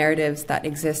out of narratives that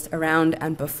exist around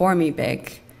and before me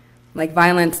big, like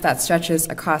violence that stretches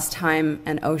across time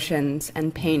and oceans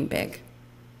and pain big.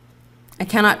 I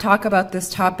cannot talk about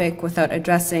this topic without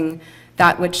addressing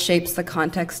that which shapes the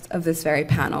context of this very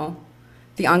panel,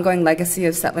 the ongoing legacy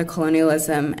of settler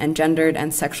colonialism and gendered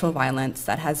and sexual violence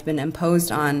that has been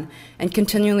imposed on and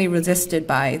continually resisted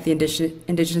by the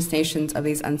indigenous nations of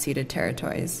these unceded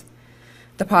territories.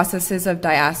 The processes of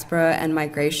diaspora and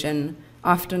migration,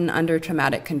 often under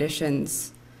traumatic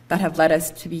conditions, that have led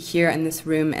us to be here in this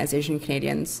room as Asian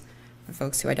Canadians, for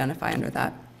folks who identify under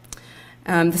that.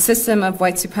 The system of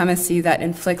white supremacy that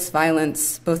inflicts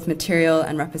violence, both material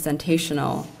and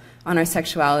representational, on our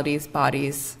sexualities,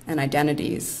 bodies, and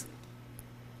identities,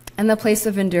 and the place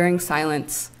of enduring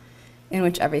silence in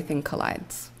which everything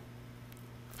collides.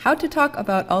 How to talk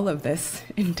about all of this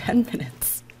in 10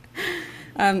 minutes?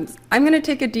 I'm going to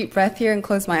take a deep breath here and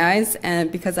close my eyes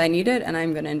because I need it, and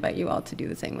I'm going to invite you all to do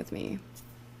the same with me.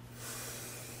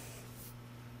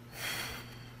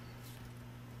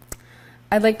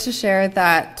 I'd like to share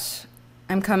that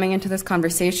I'm coming into this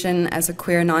conversation as a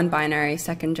queer, non-binary,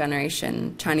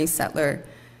 second-generation Chinese settler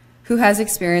who has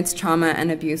experienced trauma and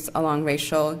abuse along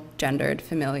racial, gendered,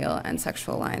 familial, and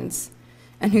sexual lines,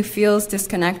 and who feels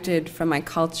disconnected from my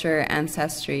culture,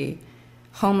 ancestry,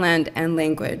 homeland, and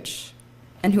language,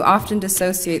 and who often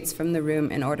dissociates from the room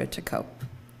in order to cope.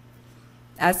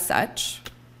 As such,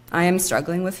 I am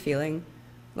struggling with feeling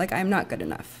like I'm not good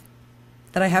enough,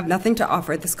 that I have nothing to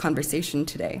offer this conversation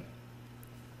today.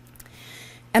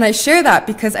 And I share that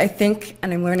because I think,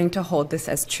 and I'm learning to hold this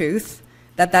as truth,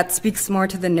 that speaks more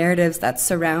to the narratives that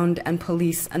surround and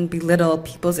police and belittle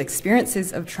people's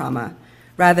experiences of trauma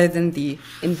rather than the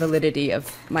invalidity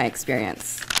of my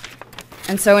experience.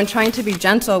 And so in trying to be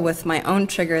gentle with my own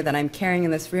trigger that I'm carrying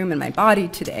in this room in my body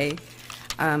today,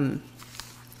 I've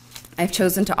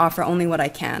chosen to offer only what I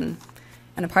can.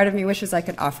 And a part of me wishes I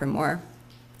could offer more,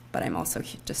 but I'm also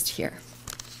just here.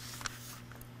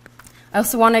 I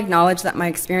also want to acknowledge that my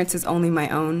experience is only my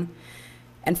own,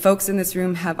 and folks in this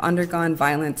room have undergone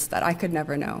violence that I could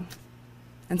never know.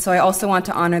 And so I also want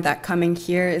to honor that coming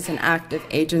here is an act of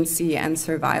agency and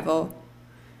survival,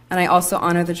 And I also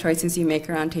honor the choices you make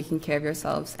around taking care of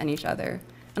yourselves and each other.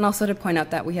 And also to point out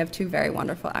that we have 2 very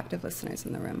wonderful active listeners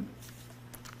in the room.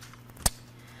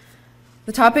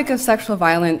 The topic of sexual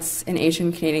violence in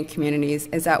Asian Canadian communities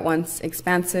is at once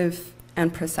expansive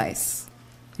and precise.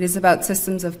 It is about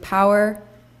systems of power,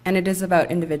 and it is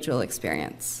about individual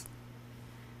experience.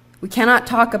 We cannot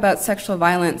talk about sexual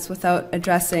violence without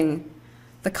addressing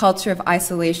the culture of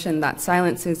isolation that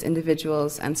silences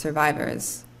individuals and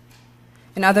survivors.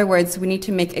 In other words, we need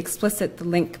to make explicit the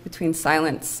link between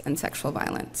silence and sexual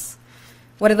violence.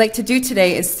 What I'd like to do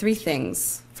today is 3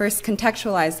 things. First,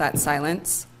 contextualize that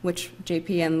silence, which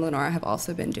JP and Leonora have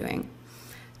also been doing.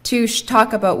 2,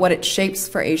 talk about what it shapes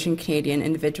for Asian Canadian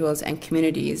individuals and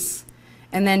communities,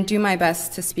 and then do my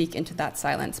best to speak into that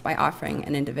silence by offering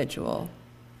an individual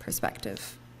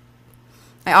perspective.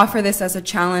 I offer this as a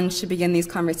challenge to begin these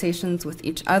conversations with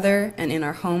each other and in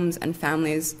our homes and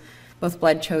families, both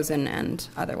blood chosen and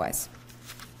otherwise.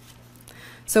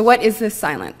 So what is this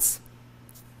silence?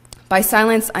 By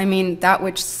silence, I mean that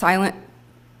which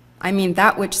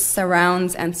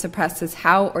surrounds and suppresses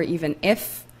how or even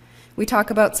if we talk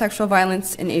about sexual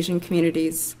violence in Asian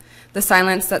communities, the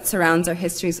silence that surrounds our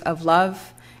histories of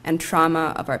love and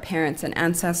trauma of our parents and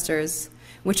ancestors,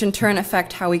 which in turn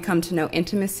affect how we come to know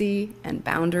intimacy and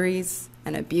boundaries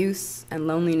and abuse and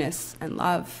loneliness and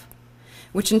love,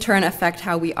 which in turn affect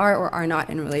how we are or are not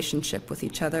in relationship with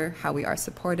each other, how we are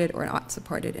supported or not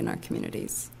supported in our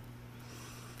communities.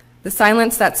 The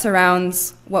silence that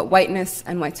surrounds what whiteness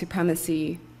and white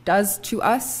supremacy does to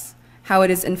us, how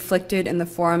it is inflicted in the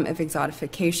form of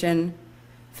exotification,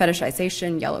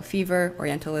 fetishization, yellow fever,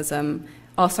 Orientalism,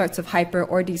 all sorts of hyper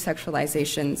or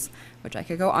desexualizations, which I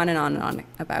could go on and on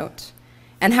about,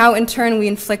 and how in turn we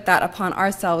inflict that upon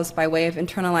ourselves by way of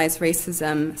internalized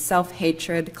racism,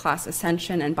 self-hatred, class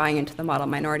ascension, and buying into the model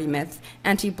minority myth,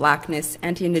 anti-blackness,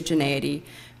 anti-indigeneity,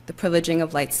 the privileging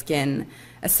of light skin,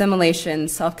 assimilation,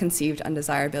 self-conceived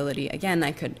undesirability. Again,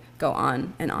 I could go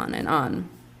on and on and on.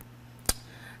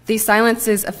 These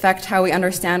silences affect how we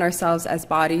understand ourselves as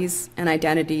bodies and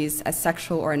identities, as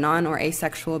sexual or non or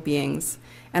asexual beings,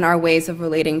 and our ways of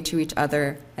relating to each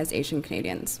other as Asian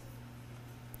Canadians.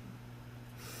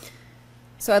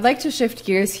 So I'd like to shift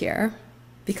gears here,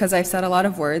 because I've said a lot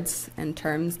of words and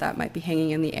terms that might be hanging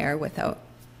in the air without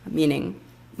meaning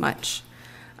much.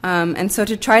 And so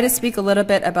to try to speak a little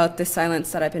bit about this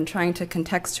silence that I've been trying to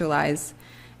contextualize,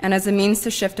 and as a means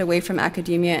to shift away from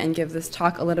academia and give this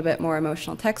talk a little bit more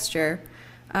emotional texture,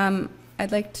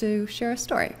 I'd like to share a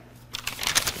story.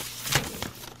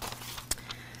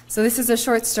 So this is a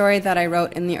short story that I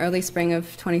wrote in the early spring of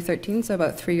 2013, so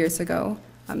about 3 years ago.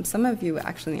 Some of you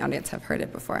actually in the audience have heard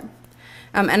it before.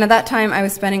 And at that time, I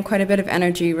was spending quite a bit of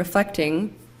energy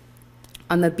reflecting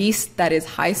on the beast that is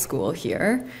high school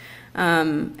here,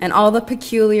 and all the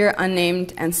peculiar,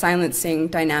 unnamed, and silencing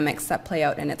dynamics that play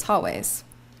out in its hallways.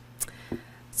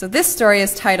 So this story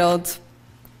is titled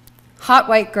Hot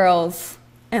White Girls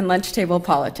and Lunch Table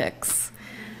Politics.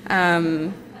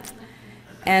 And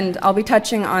I'll be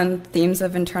touching on themes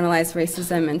of internalized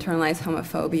racism, internalized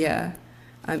homophobia,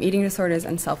 eating disorders,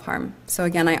 and self-harm. So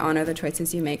again, I honor the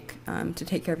choices you make to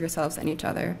take care of yourselves and each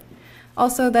other.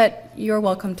 Also that you're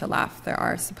welcome to laugh. There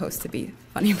are supposed to be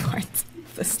funny parts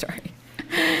of the story.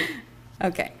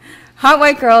 Okay. Hot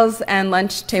White Girls and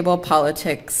Lunch Table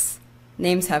Politics.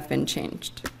 Names have been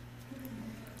changed.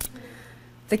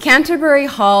 The Canterbury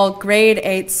Hall grade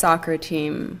 8 soccer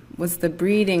team was the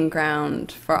breeding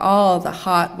ground for all the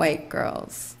hot white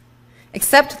girls,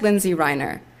 except Lindsay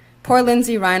Reiner. Poor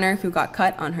Lindsay Reiner, who got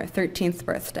cut on her 13th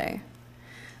birthday.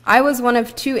 I was one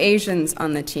of 2 Asians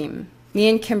on the team, me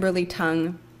and Kimberly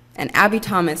Tung, and Abby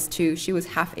Thomas, too. She was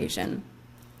half Asian.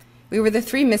 We were the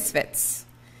 3 misfits.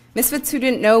 Misfits who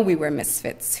didn't know we were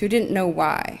misfits, who didn't know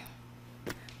why.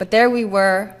 But there we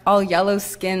were, all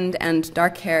yellow-skinned and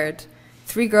dark-haired,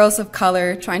 3 girls of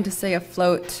color trying to stay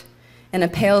afloat in a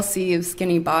pale sea of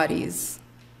skinny bodies.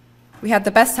 We had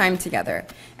the best time together.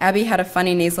 Abby had a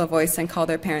funny nasal voice and called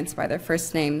her parents by their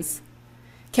first names.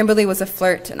 Kimberly was a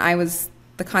flirt, and I was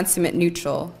the consummate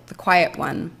neutral, the quiet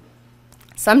one.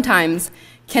 Sometimes,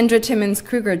 Kendra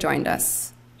Timmons-Kruger joined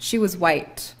us. She was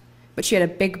white, but she had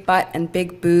a big butt and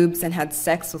big boobs and had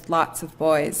sex with lots of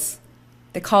boys.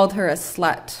 They called her a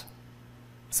slut.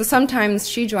 So sometimes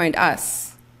she joined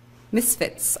us,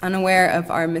 misfits, unaware of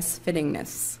our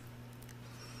misfittingness.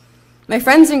 My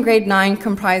friends in grade 9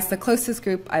 comprised the closest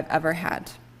group I've ever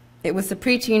had. It was the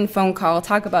preteen phone call,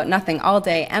 talk about nothing all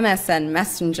day, MSN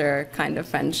Messenger kind of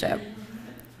friendship.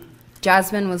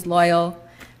 Jasmine was loyal,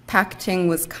 Pak Ting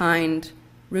was kind,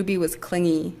 Ruby was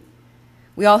clingy.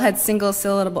 We all had single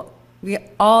syllable We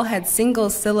all had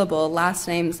single-syllable last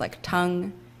names like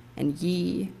Tung and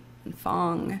Yi and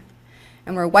Fong,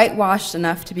 and were whitewashed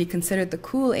enough to be considered the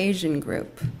cool Asian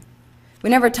group. We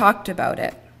never talked about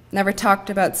it, never talked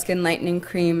about skin lightening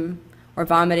cream or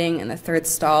vomiting in the third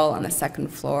stall on the second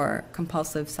floor,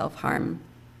 compulsive self-harm.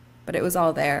 But it was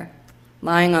all there,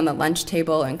 lying on the lunch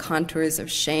table in contours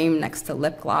of shame next to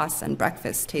lip gloss and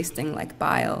breakfast tasting like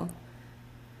bile.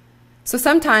 So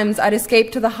sometimes I'd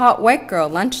escape to the hot white girl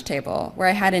lunch table, where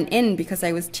I had an in because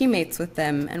I was teammates with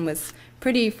them and was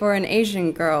pretty for an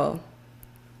Asian girl.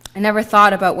 I never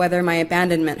thought about whether my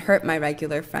abandonment hurt my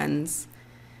regular friends.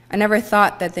 I never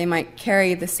thought that they might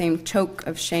carry the same choke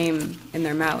of shame in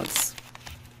their mouths.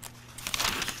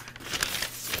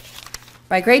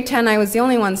 By grade 10, I was the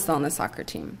only one still on the soccer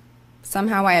team.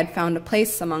 Somehow I had found a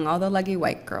place among all the leggy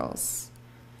white girls.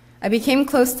 I became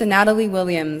close to Natalie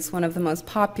Williams, one of the most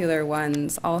popular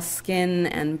ones, all skin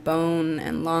and bone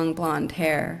and long blonde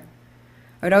hair.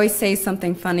 I would always say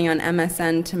something funny on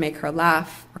MSN to make her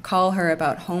laugh, or call her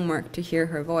about homework to hear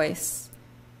her voice.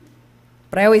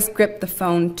 But I always gripped the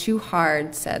phone too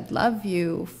hard, said, "Love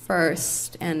you,"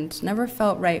 first, and never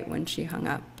felt right when she hung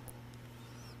up.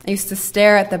 I used to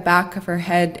stare at the back of her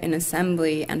head in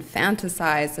assembly and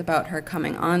fantasize about her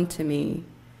coming on to me.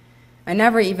 I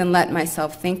never even let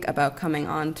myself think about coming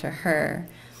on to her.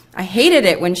 I hated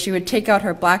it when she would take out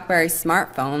her BlackBerry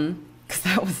smartphone, because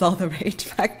that was all the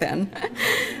rage back then.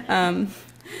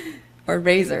 Or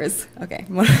razors. Okay.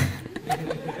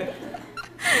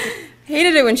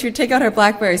 Hated it when she would take out her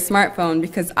BlackBerry smartphone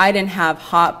because I didn't have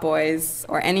hot boys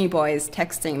or any boys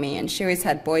texting me, and she always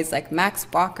had boys like Max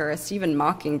Walker or Stephen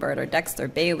Mockingbird or Dexter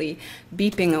Bailey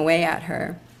beeping away at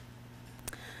her.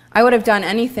 I would have done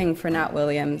anything for Nat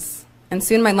Williams, and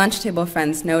soon my lunch table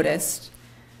friends noticed.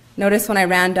 Noticed when I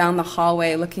ran down the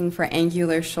hallway looking for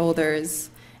angular shoulders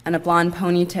and a blonde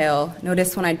ponytail.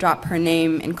 Noticed when I dropped her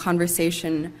name in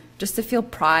conversation just to feel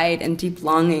pride and deep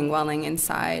longing welling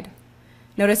inside.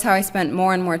 Notice how I spent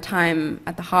more and more time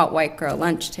at the hot white girl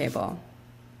lunch table.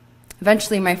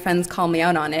 Eventually, my friends called me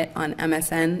out on it, on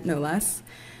MSN, no less.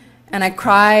 And I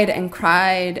cried and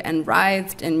cried and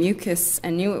writhed in mucus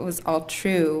and knew it was all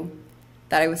true,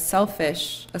 that I was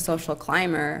selfish, a social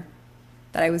climber,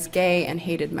 that I was gay and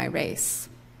hated my race.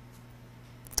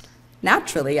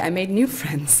 Naturally, I made new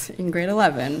friends in grade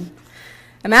 11.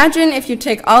 Imagine if you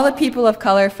take all the people of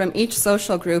color from each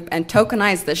social group and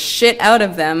tokenize the shit out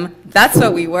of them. That's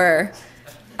what we were.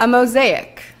 A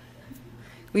mosaic.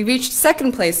 We reached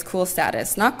second place cool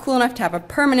status, not cool enough to have a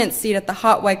permanent seat at the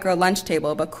hot white girl lunch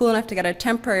table, but cool enough to get a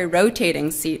temporary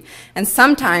rotating seat, and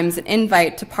sometimes an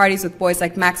invite to parties with boys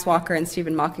like Max Walker and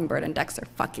Stephen Mockingbird and Dexter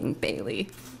fucking Bailey.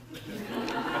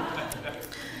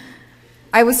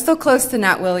 I was still close to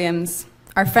Nat Williams.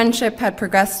 Our friendship had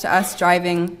progressed to us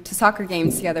driving to soccer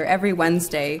games together every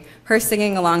Wednesday, her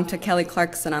singing along to Kelly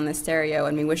Clarkson on the stereo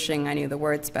and me wishing I knew the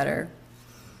words better.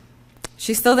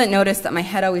 She still didn't notice that my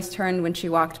head always turned when she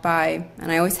walked by, and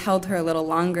I always held her a little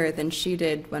longer than she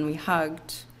did when we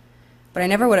hugged. But I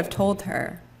never would have told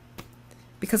her,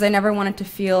 because I never wanted to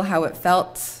feel how it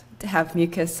felt to have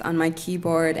mucus on my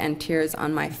keyboard and tears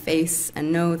on my face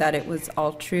and know that it was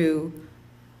all true,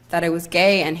 that I was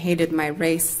gay and hated my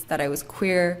race, that I was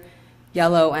queer,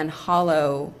 yellow, and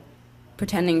hollow,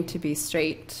 pretending to be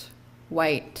straight,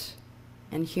 white,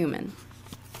 and human.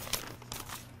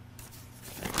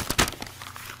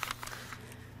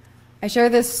 I share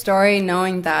this story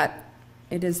knowing that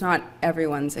it is not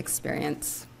everyone's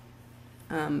experience,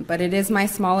 but it is my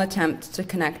small attempt to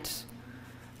connect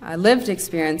a lived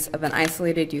experience of an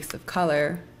isolated youth of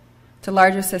color to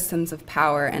larger systems of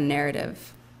power and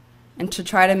narrative, and to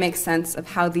try to make sense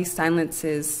of how these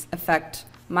silences affect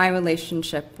my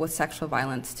relationship with sexual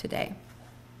violence today.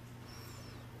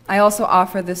 I also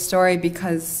offer this story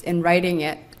because in writing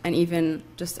it, and even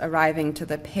just arriving to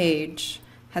the page,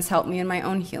 has helped me in my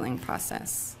own healing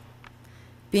process.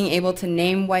 Being able to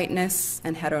name whiteness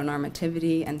and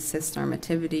heteronormativity and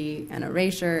cisnormativity and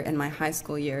erasure in my high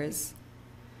school years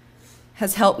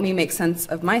has helped me make sense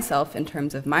of myself in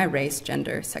terms of my race,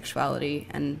 gender, sexuality,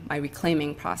 and my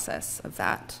reclaiming process of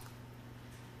that.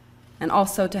 And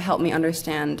also to help me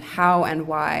understand how and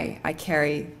why I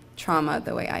carry trauma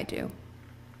the way I do.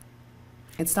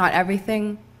 It's not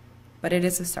everything, but it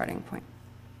is a starting point.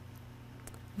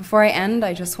 Before I end,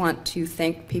 I just want to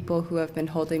thank people who have been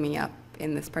holding me up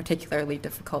in this particularly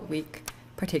difficult week,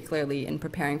 particularly in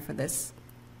preparing for this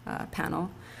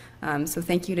panel. So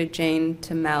thank you to Jane,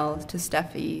 to Mel, to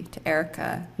Steffi, to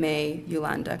Erica, May,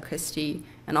 Yolanda, Christy,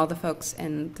 and all the folks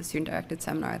in the student-directed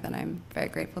seminar that I'm very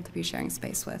grateful to be sharing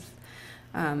space with.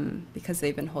 because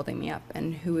they've been holding me up,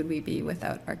 and who would we be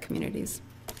without our communities?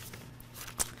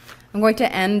 I'm going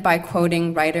to end by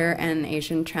quoting writer and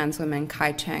Asian trans woman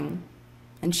Kai Cheng,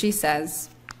 and she says,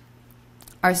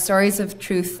 "Our stories of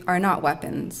truth are not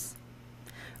weapons.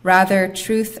 Rather,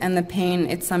 truth and the pain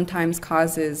it sometimes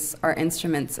causes are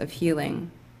instruments of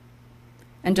healing.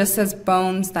 And just as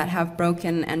bones that have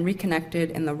broken and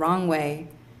reconnected in the wrong way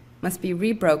must be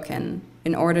rebroken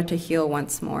in order to heal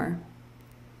once more,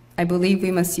 I believe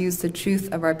we must use the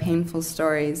truth of our painful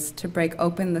stories to break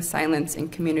open the silence in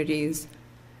communities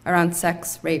around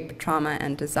sex, rape, trauma,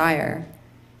 and desire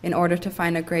in order to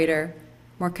find a greater,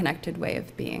 more connected way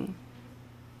of being."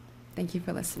 Thank you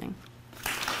for listening.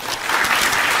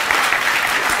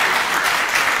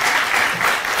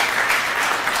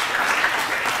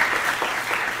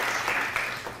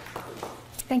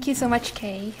 Thank you so much,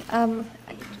 Kay. I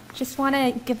just want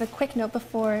to give a quick note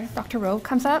before Dr. Rowe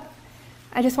comes up.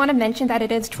 I just want to mention that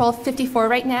it is 12:54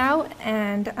 right now,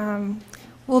 and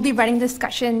we'll be running the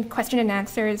discussion question and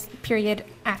answers period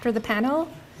after the panel,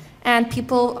 and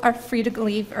people are free to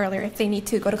leave earlier if they need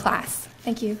to go to class.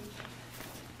 Thank you.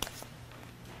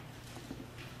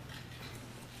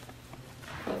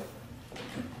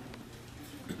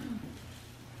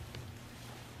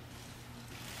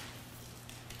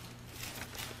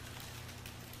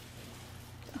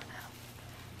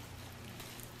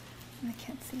 I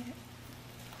can't see it.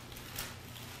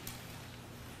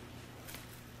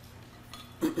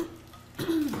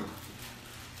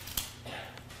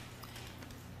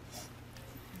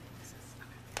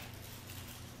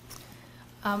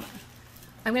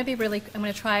 I'm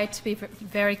going to try to be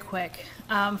very quick.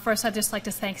 First, I'd just like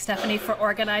to thank Stephanie for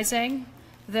organizing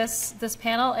this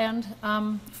panel and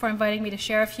for inviting me to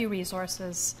share a few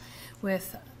resources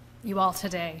with you all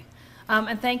today.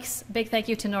 And big thank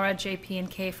you to Nora, JP, and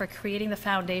Kay for creating the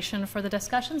foundation for the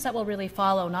discussions that will really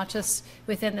follow, not just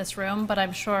within this room, but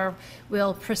I'm sure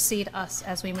will precede us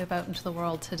as we move out into the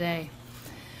world today.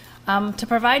 To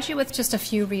provide you with just a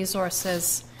few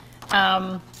resources,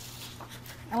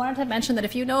 I wanted to mention that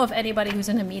if you know of anybody who's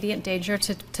in immediate danger,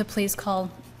 to please call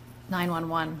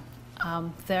 911.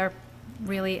 They're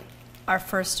really our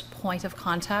first point of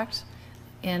contact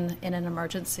in an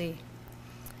emergency.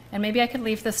 And maybe I could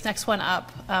leave this next one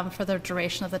up for the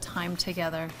duration of the time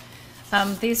together.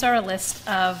 These are a list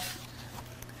of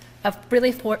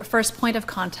really first point of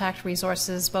contact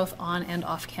resources, both on and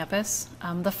off campus.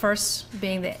 The first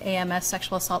being the AMS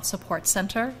Sexual Assault Support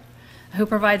Center, who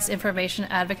provides information,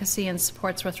 advocacy, and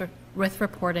supports with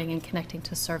reporting and connecting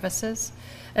to services,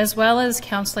 as well as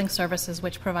counseling services,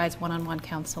 which provides one-on-one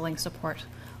counseling support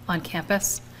on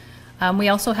campus. We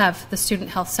also have the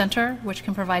Student Health Center, which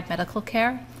can provide medical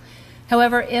care.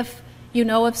 However, if you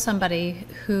know of somebody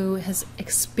who has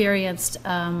experienced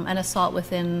an assault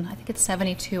within, I think it's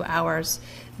 72 hours,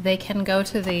 they can go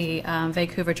to the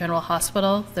Vancouver General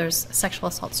Hospital. There's sexual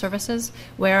assault services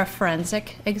where a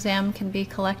forensic exam can be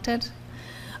collected.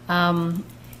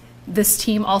 This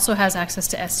team also has access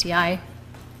to STI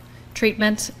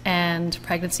treatment and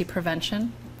pregnancy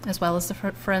prevention, as well as the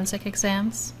forensic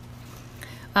exams.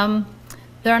 There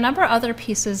are a number of other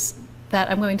pieces that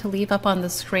I'm going to leave up on the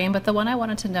screen, but the one I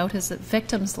wanted to note is that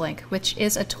Victims Link, which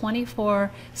is a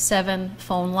 24/7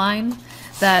 phone line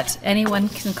that anyone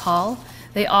can call.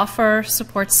 They offer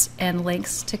supports and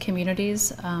links to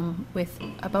communities with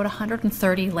about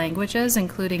 130 languages,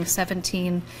 including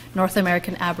 17 North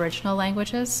American Aboriginal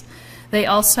languages. They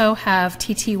also have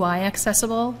TTY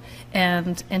accessible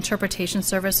and interpretation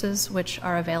services, which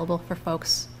are available for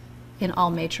folks in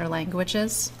all major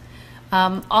languages.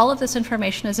 All of this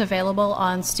information is available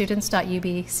on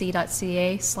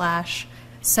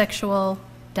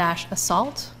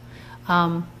students.ubc.ca/sexual-assault.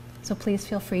 So please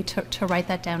feel free to write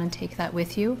that down and take that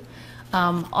with you.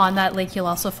 On that link, you'll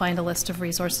also find a list of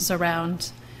resources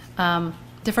around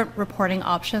different reporting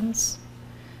options,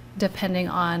 depending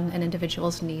on an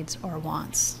individual's needs or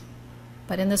wants.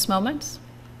 But in this moment,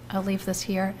 I'll leave this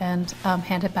here and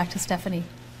hand it back to Stephanie.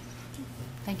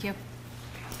 Thank you.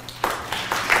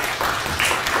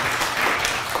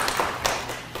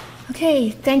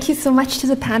 Okay, thank you so much to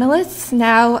the panelists.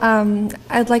 Now,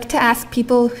 I'd like to ask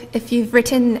people if you've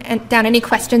written down any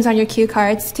questions on your cue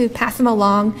cards to pass them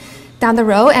along down the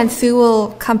row, and Sue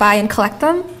will come by and collect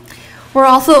them. We're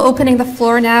also opening the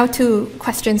floor now to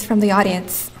questions from the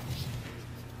audience.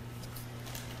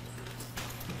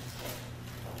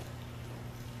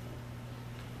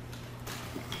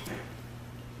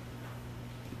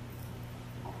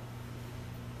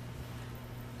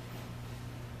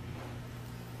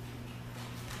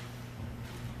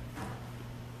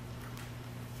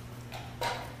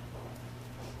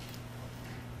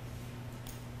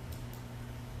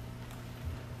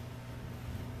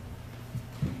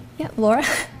 Yeah, Laura.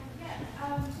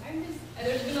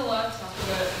 There's been a lot of talk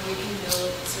about how we can build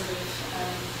sort of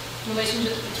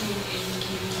relationships between Asian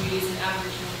communities and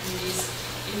Aboriginal communities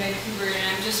in Vancouver,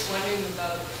 and I'm just wondering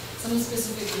about some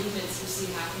specific movements you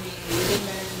see happening within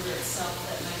Vancouver itself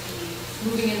that might be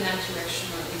moving in that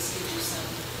direction, or at least give you some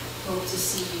hope to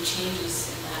see changes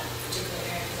in that particular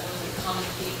area, because that was a common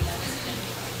theme that was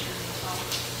identified during the talk.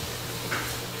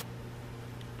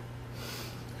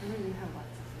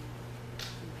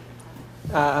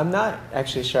 I'm not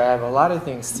actually sure. I have a lot of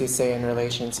things to say in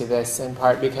relation to this, in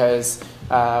part because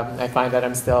I find that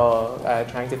I'm still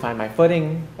trying to find my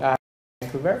footing in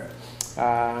Vancouver,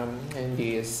 in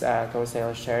these Coast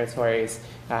Salish territories,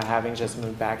 having just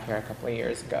moved back here a couple of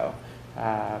years ago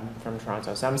from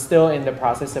Toronto. So I'm still in the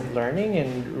process of learning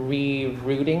and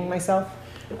rerouting myself.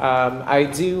 I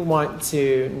do want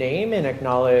to name and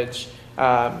acknowledge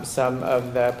some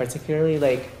of the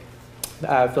particularly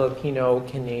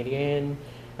Filipino-Canadian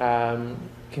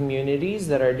communities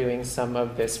that are doing some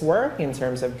of this work in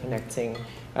terms of connecting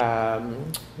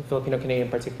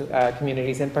Filipino-Canadian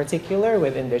communities in particular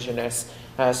with Indigenous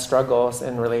struggles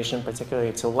in relation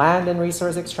particularly to land and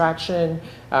resource extraction,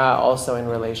 also in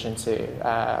relation to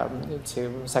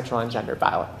sexual and gender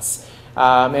violence.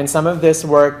 And some of this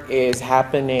work is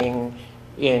happening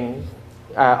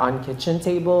on kitchen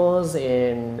tables,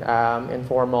 in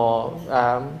informal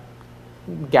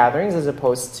gatherings as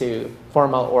opposed to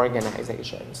formal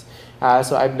organizations.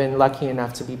 So I've been lucky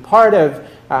enough to be part of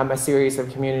a series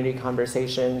of community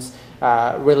conversations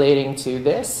relating to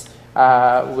this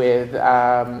with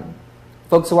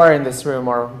folks who are in this room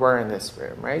or were in this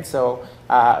room, right? So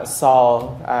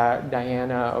Saul,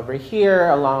 Diana over here,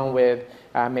 along with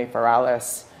May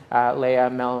Ferrales, Leah,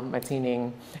 Mel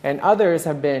Matining, and others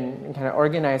have been kind of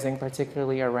organizing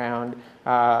particularly around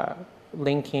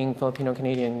linking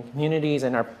Filipino-Canadian communities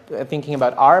and are thinking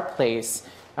about our place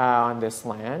on this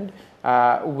land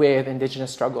with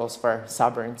Indigenous struggles for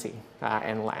sovereignty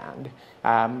and land,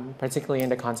 particularly in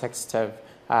the context of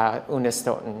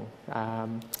Unistoten,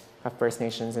 of First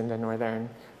Nations in the northern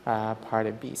part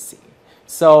of BC.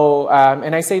 So,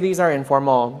 and I say these are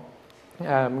informal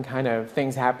kind of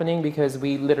things happening because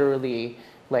we literally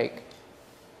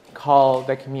call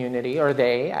the community, or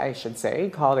they, I should say,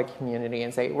 call the community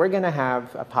and say, we're going to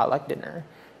have a potluck dinner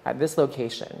at this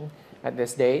location, at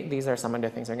this date. These are some of the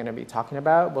things we're going to be talking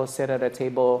about. We'll sit at a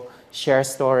table, share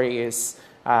stories,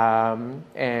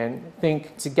 and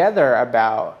think together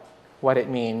about what it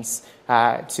means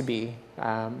to be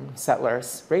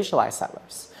settlers, racialized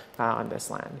settlers on this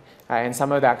land. And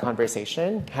some of that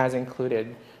conversation has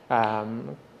included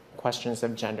questions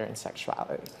of gender and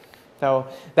sexuality. So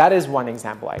that is one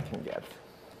example I can give.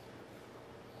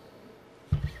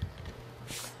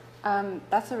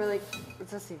 That's a really, is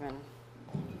this even?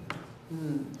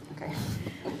 Okay.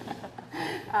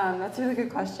 That's a really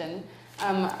good question.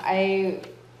 In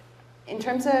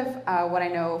terms of what I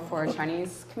know for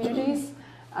Chinese communities,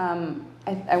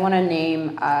 I want to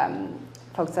name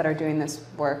folks that are doing this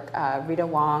work, Rita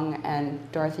Wong and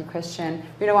Dorothy Christian.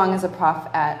 Rita Wong is a prof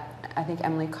at, I think,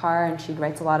 Emily Carr, and she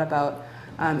writes a lot about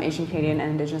Asian Canadian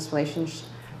and Indigenous relationships,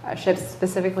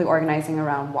 specifically organizing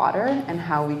around water and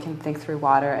how we can think through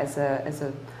water as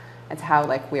how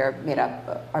we are made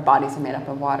up, our bodies are made up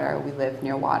of water, we live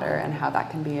near water, and how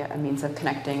that can be a means of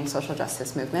connecting social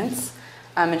justice movements.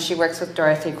 And she works with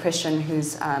Dorothy Christian,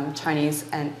 who's Chinese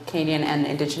and Canadian and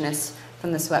Indigenous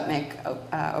from the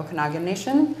xʷməthkվəy Okanagan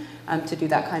Nation, to do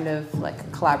that kind of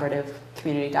collaborative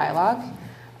community dialogue.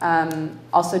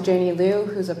 Also Janie Liu,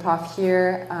 who's a prof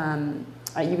here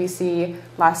at UBC.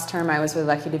 Last term I was really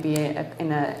lucky to be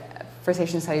in a First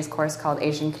Asian Studies course called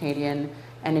Asian Canadian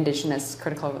and Indigenous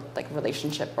Critical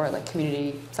Relationship or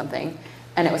community something,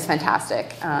 and it was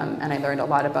fantastic. And I learned a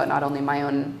lot about not only my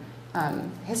own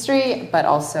history, but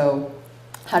also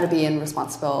how to be in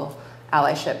responsible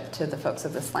allyship to the folks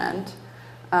of this land.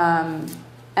 And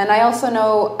I also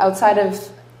know outside of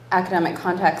academic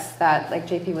context that, like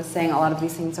JP was saying, a lot of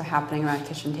these things are happening around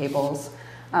kitchen tables.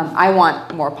 I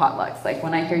want more potlucks.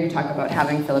 When I hear you talk about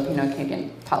having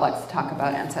Filipino-Canadian potlucks to talk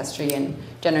about ancestry and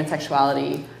gender and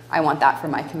sexuality, I want that for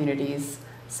my communities.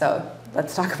 So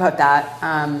let's talk about that.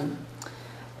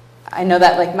 I know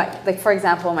that, for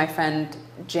example, my friend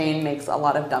Jane makes a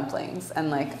lot of dumplings,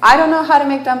 and I don't know how to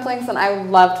make dumplings, and I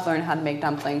would love to learn how to make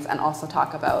dumplings and also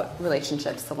talk about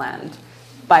relationships to land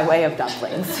by way of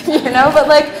dumplings, But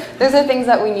those are things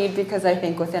that we need, because I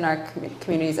think within our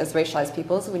communities as racialized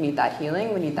peoples, we need that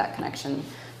healing, we need that connection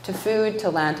to food, to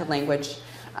land, to language,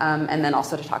 and then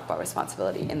also to talk about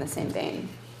responsibility in the same vein.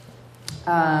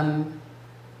 And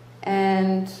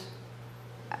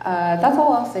that's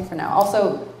all I'll say for now.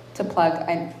 Also, to plug,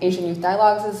 Asian Youth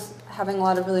Dialogues is having a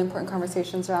lot of really important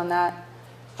conversations around that.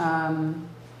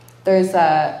 There's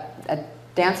a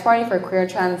dance party for queer,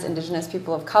 trans, indigenous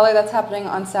people of color that's happening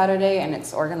on Saturday, and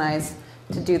it's organized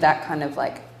to do that kind of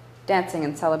like dancing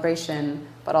and celebration,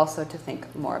 but also to think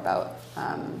more about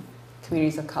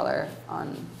communities of color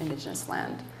on indigenous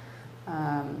land.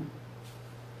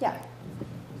 Yeah.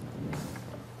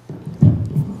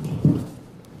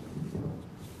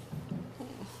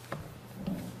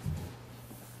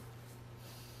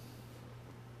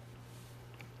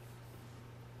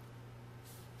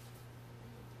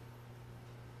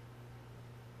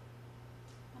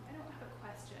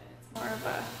 More of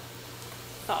a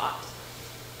thought.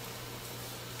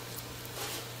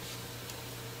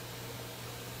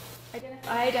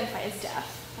 I identify as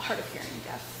deaf, hard of hearing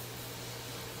deaf.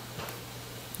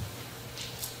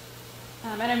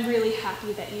 And I'm really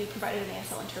happy that you provided an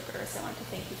ASL interpreter, so I wanted to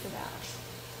thank you for that.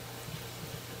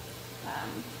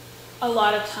 A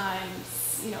lot of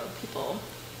times, you know,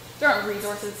 there aren't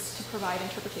resources to provide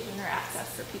interpretation or access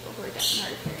for people who are deaf and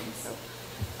hard of hearing, so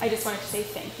I just wanted to say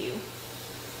thank you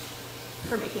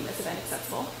for making this event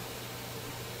accessible.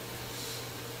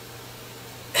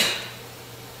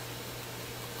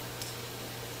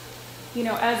 You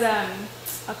know, as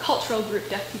a cultural group,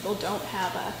 deaf people don't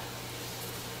have a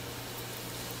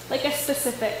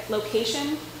specific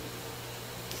location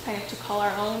kind of to call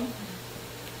our own,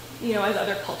 you know, as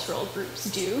other cultural groups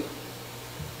do.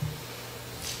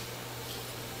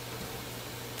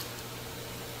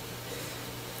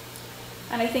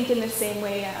 And I think in the same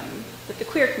way that the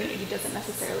queer community doesn't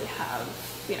necessarily have,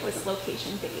 you know, isn't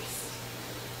location-based.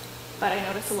 But I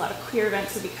notice a lot of queer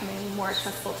events are becoming more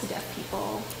accessible to deaf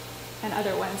people, and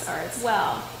other ones are as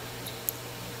well.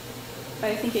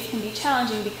 But I think it can be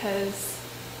challenging because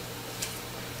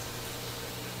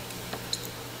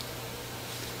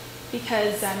in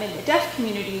the deaf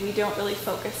community, we don't really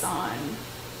focus on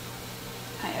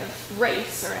kind of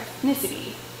race or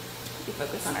ethnicity. We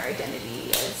focus on our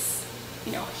identity as,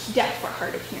 you know, deaf or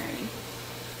hard of hearing,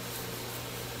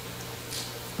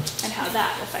 and how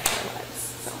that affects our lives.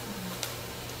 So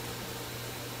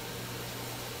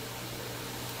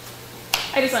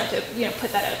I just wanted to, you know,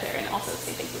 put that out there and also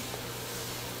say thank you.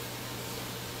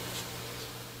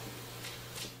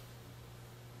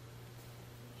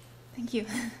 Thank you.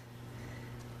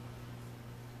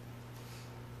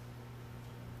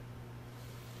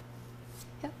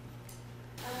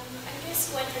 I'm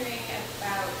just wondering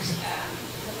about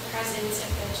the presence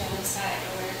of the Genocide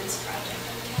Awareness Project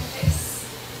on campus.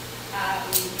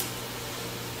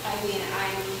 I mean,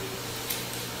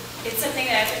 it's something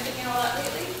that I've been thinking a lot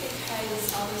lately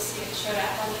because obviously it showed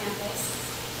up on campus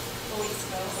a couple weeks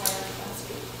ago or last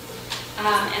week. And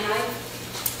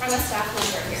I'm a staff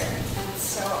member here, and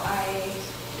so I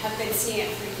have been seeing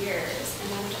it for years, and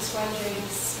I'm just wondering,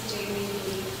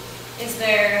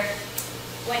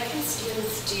 what can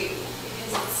students do?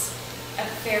 Because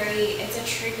it's a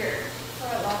trigger for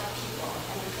a lot of people,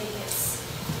 and I think it's,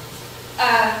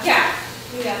 yeah,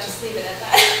 maybe I'll just leave it at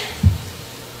that.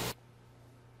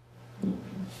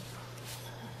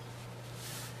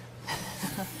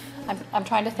 I'm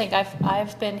trying to think.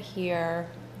 I've been here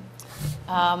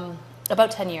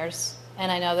about 10 years,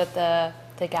 and I know that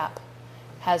the GAP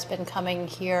has been coming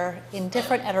here in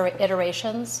different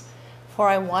iterations for,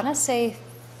 I want to say,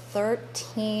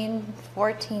 13,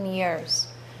 14 years.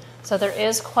 So there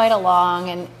is quite a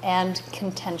long and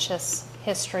contentious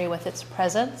history with its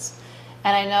presence.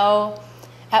 And I know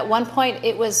at one point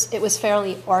it was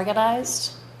fairly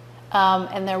organized,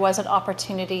 and there was an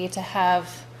opportunity to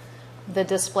have the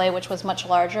display, which was much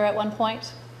larger at one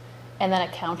point, and then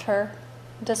a counter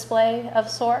display of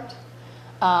sort,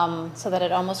 so that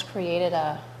it almost created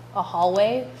a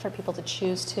hallway for people to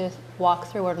choose to walk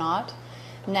through or not.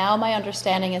 Now my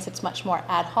understanding is it's much more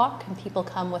ad hoc, and people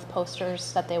come with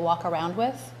posters that they walk around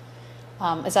with.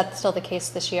 Is that still the case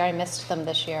this year? I missed them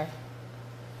this year.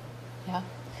 Yeah?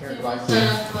 Set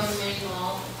up one main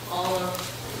wall, all of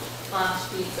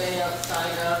Class B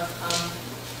outside of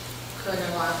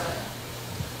Cuernavaca.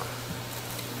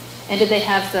 And did they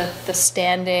have the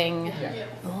standing? Yeah.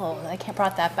 Oh, I can't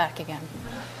brought that back again.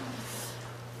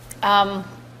 I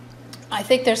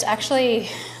think there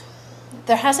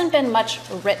hasn't been much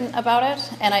written about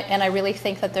it, and I really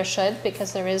think that there should,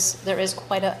 because there is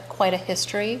quite a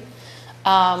history.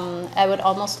 I would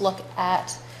almost look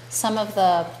at some of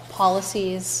the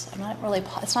policies.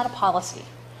 It's not a policy.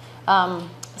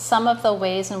 Some of the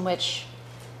ways in which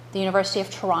the University of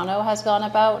Toronto has gone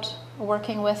about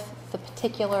working with the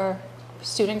particular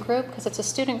student group, because it's a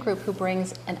student group who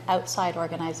brings an outside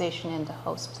organization in to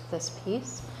host this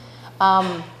piece.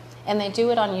 and they do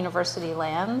it on university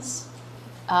lands.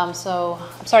 So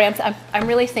I'm sorry, I'm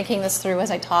really thinking this through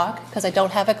as I talk because I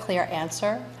don't have a clear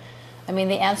answer. I mean,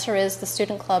 the answer is the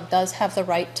student club does have the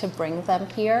right to bring them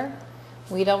here.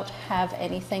 We don't have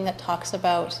anything that talks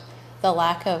about the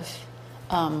lack of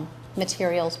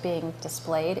materials being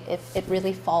displayed. It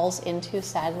really falls into,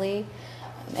 sadly,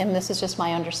 and this is just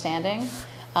my understanding,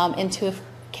 into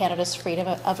Canada's freedom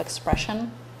of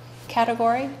expression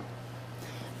category.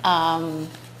 And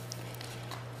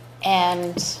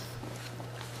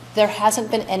there hasn't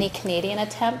been any Canadian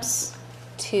attempts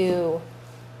to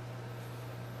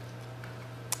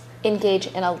engage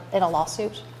in a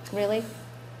lawsuit, really,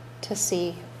 to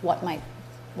see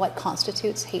what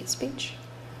constitutes hate speech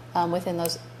within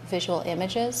those visual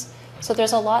images. So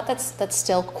there's a lot that's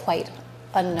still quite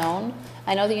unknown.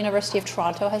 I know the University of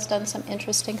Toronto has done some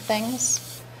interesting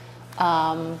things,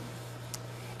 and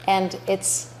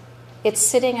it's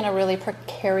sitting in a really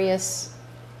precarious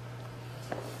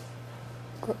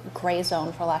gray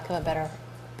zone, for lack of a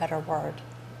better word.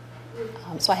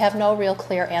 So I have no real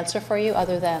clear answer for you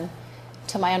other than,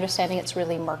 to my understanding, it's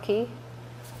really murky,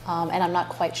 and I'm not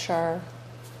quite sure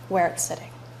where it's sitting.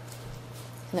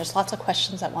 And there's lots of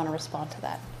questions that want to respond to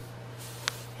that.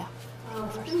 Yeah.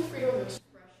 Within freedom of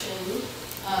expression,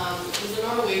 is there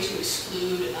not a way to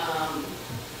exclude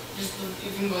just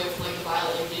even going for like the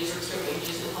violent images or extreme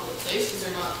images in a public place? Is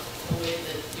there not a way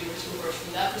that you were to approach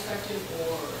from that perspective,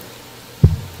 or?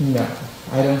 No,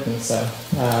 I don't think so.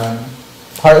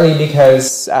 Partly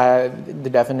because the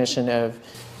definition of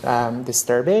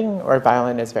disturbing or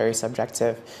violent is very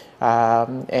subjective,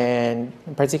 and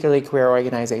particularly queer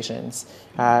organizations.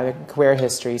 Queer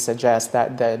history suggests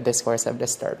that the discourse of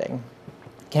disturbing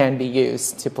can be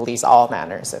used to police all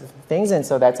manners of things, and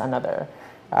so that's another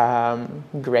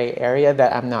gray area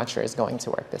that I'm not sure is going to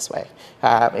work this way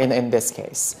in this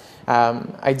case.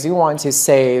 I do want to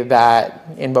say that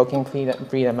invoking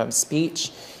freedom of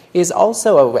speech is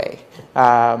also a way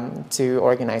to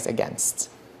organize against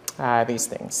these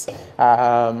things.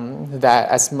 That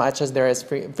as much as there is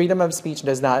freedom of speech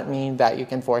does not mean that you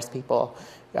can force people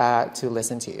to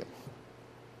listen to you,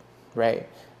 right?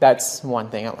 That's one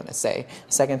thing I want to say.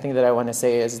 Second thing that I want to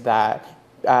say is that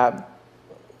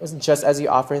just as you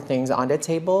offer things on the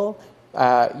table,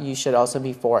 you should also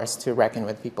be forced to reckon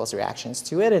with people's reactions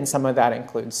to it, and some of that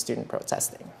includes student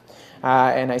protesting.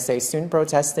 And I say student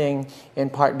protesting in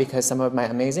part because some of my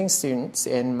amazing students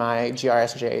in my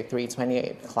GRSJ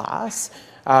 328 class,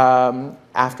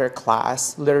 after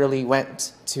class, literally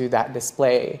went to that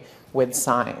display with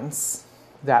signs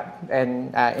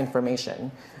and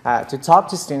information to talk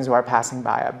to students who are passing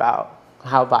by about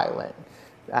how violent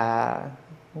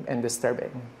and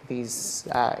disturbing these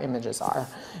images are.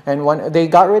 And they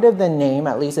got rid of the name,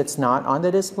 at least it's not on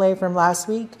the display from last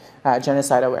week,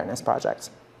 Genocide Awareness Project.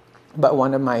 But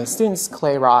one of my students,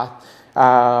 Clay Roth,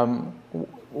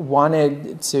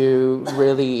 wanted to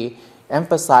really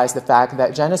emphasize the fact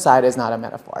that genocide is not a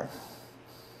metaphor,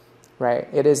 right?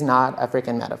 It is not a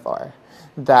freaking metaphor.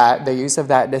 That the use of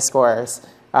that discourse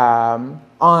on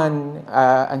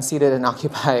unceded and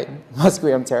occupied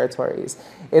Musqueam territories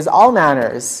is all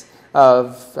manners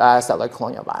of settler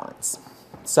colonial violence.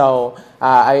 So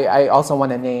I also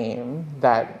want to name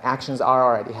that actions are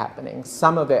already happening,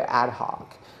 some of it ad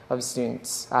hoc, of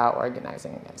students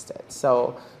organizing against it.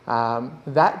 So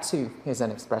that too is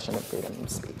an expression of freedom of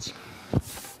speech.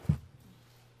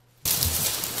 I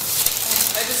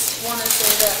just want to say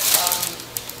that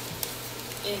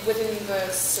within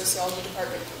the sociology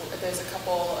department, there's a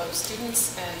couple of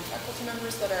students and faculty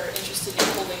members that are interested in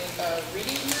holding a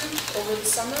reading group over the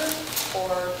summer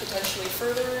or potentially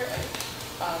further. And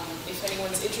if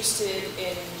anyone's interested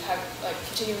in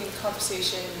continuing the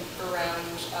conversation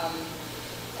around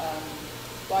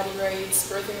body rights,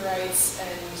 birthing rights,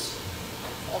 and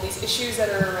all these issues that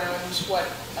are around what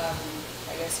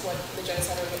what the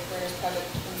Genocide Awareness Project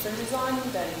infringes on,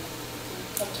 then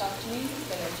come talk to me,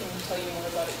 then I can tell you more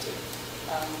about it too.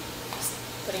 Just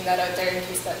putting that out there in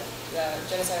case that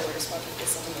Genocide Awareness Project is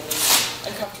something that is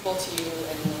uncomfortable to you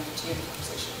and you want to continue the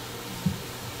conversation.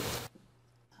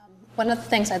 One of the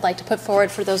things I'd like to put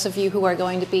forward for those of you who are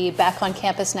going to be back on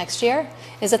campus next year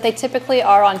is that they typically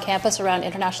are on campus around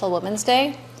International Women's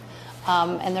Day,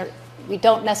 and we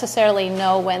don't necessarily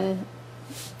know when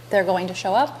they're going to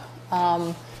show up.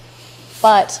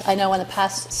 But I know in the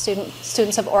past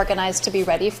students have organized to be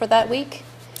ready for that week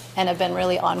and have been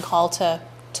really on call to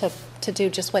do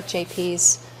just what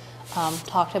JP's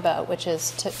talked about, which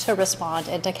is to respond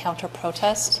and to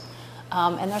counter-protest.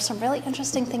 And there's some really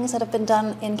interesting things that have been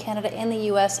done in Canada and the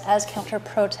US as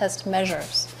counter-protest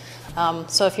measures.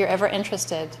 So if you're ever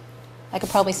interested, I could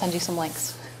probably send you some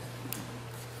links.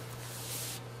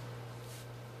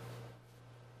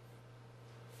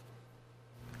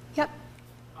 Yep.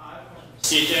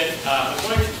 CJ, I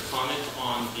wanted to comment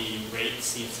on the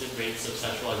rates, the incident rates of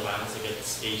sexualized violence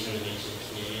against Asian and Asian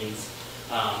Canadians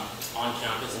on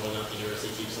campus, and whether or not the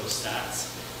university keeps those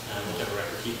stats, and whatever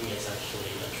record keeping is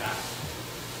actually tracked.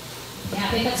 Yeah,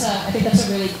 I think that's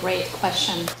a really great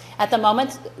question. At the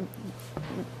moment,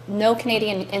 no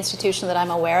Canadian institution that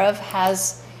I'm aware of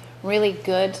has really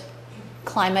good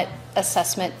climate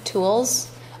assessment tools.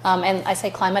 And I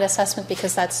say climate assessment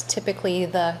because that's typically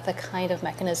the kind of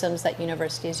mechanisms that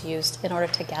universities used in order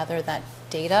to gather that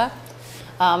data.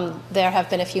 There have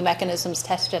been a few mechanisms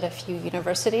tested at a few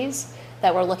universities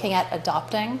that we're looking at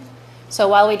adopting. So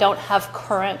while we don't have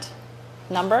current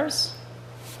numbers,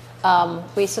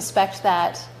 we suspect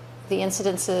that the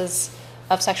incidences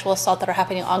of sexual assault that are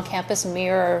happening on campus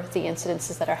mirror the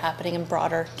incidences that are happening in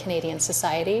broader Canadian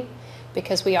society,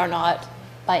 because we are not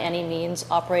by any means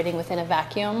operating within a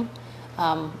vacuum.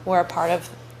 We're a part of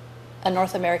a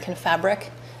North American fabric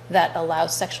that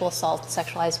allows sexual assault,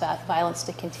 sexualized violence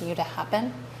to continue to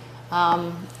happen.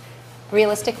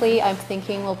 Realistically, I'm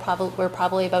thinking we're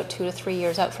probably about 2 to 3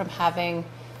 years out from having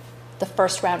the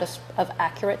first round of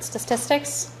accurate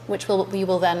statistics, which we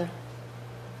will then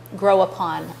grow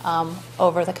upon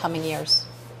over the coming years.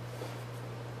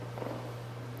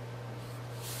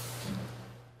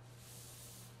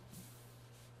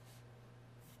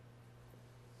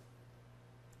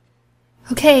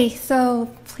 Okay, so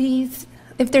please,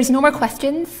 if there's no more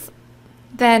questions,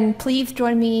 then please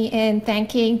join me in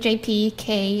thanking JP,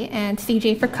 Kay, and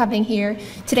CJ for coming here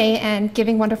today and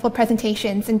giving wonderful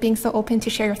presentations and being so open to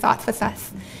share your thoughts with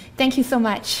us. Thank you so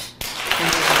much.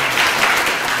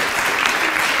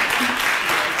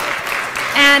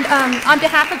 And on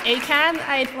behalf of ACAM,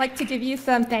 I'd like to give you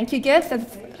some thank you gifts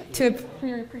for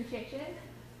your appreciation.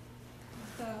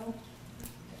 So.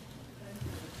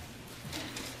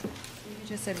 You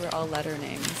just said we're all letter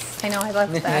names. I know, I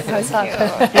loved that. I was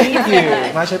Thank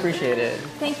you. Much appreciated.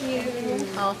 Thank you.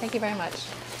 Oh, thank you very much.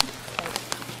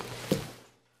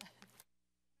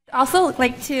 I'd also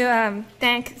like to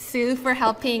thank Sue for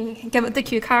helping give out the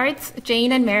cue cards,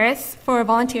 Jane and Maris for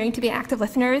volunteering to be active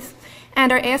listeners,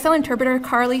 and our ASL interpreter,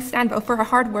 Carly Stanbo, for her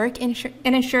hard work in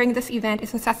ensuring this event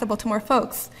is accessible to more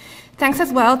folks. Thanks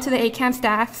as well to the ACAM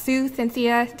staff, Sue,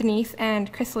 Cynthia, Denise,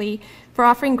 and Chris Lee, for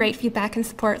offering great feedback and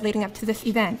support leading up to this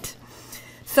event.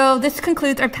 So this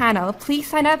concludes our panel. Please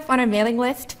sign up on our mailing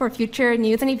list for future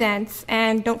news and events,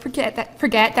 and don't forget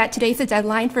that today's the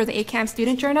deadline for the ACAM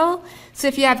Student Journal. So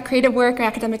if you have creative work or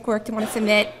academic work you want to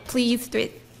submit, please do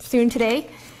it soon today.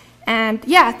 And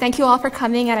yeah, thank you all for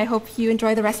coming, and I hope you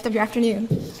enjoy the rest of your afternoon.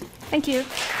 Thank you.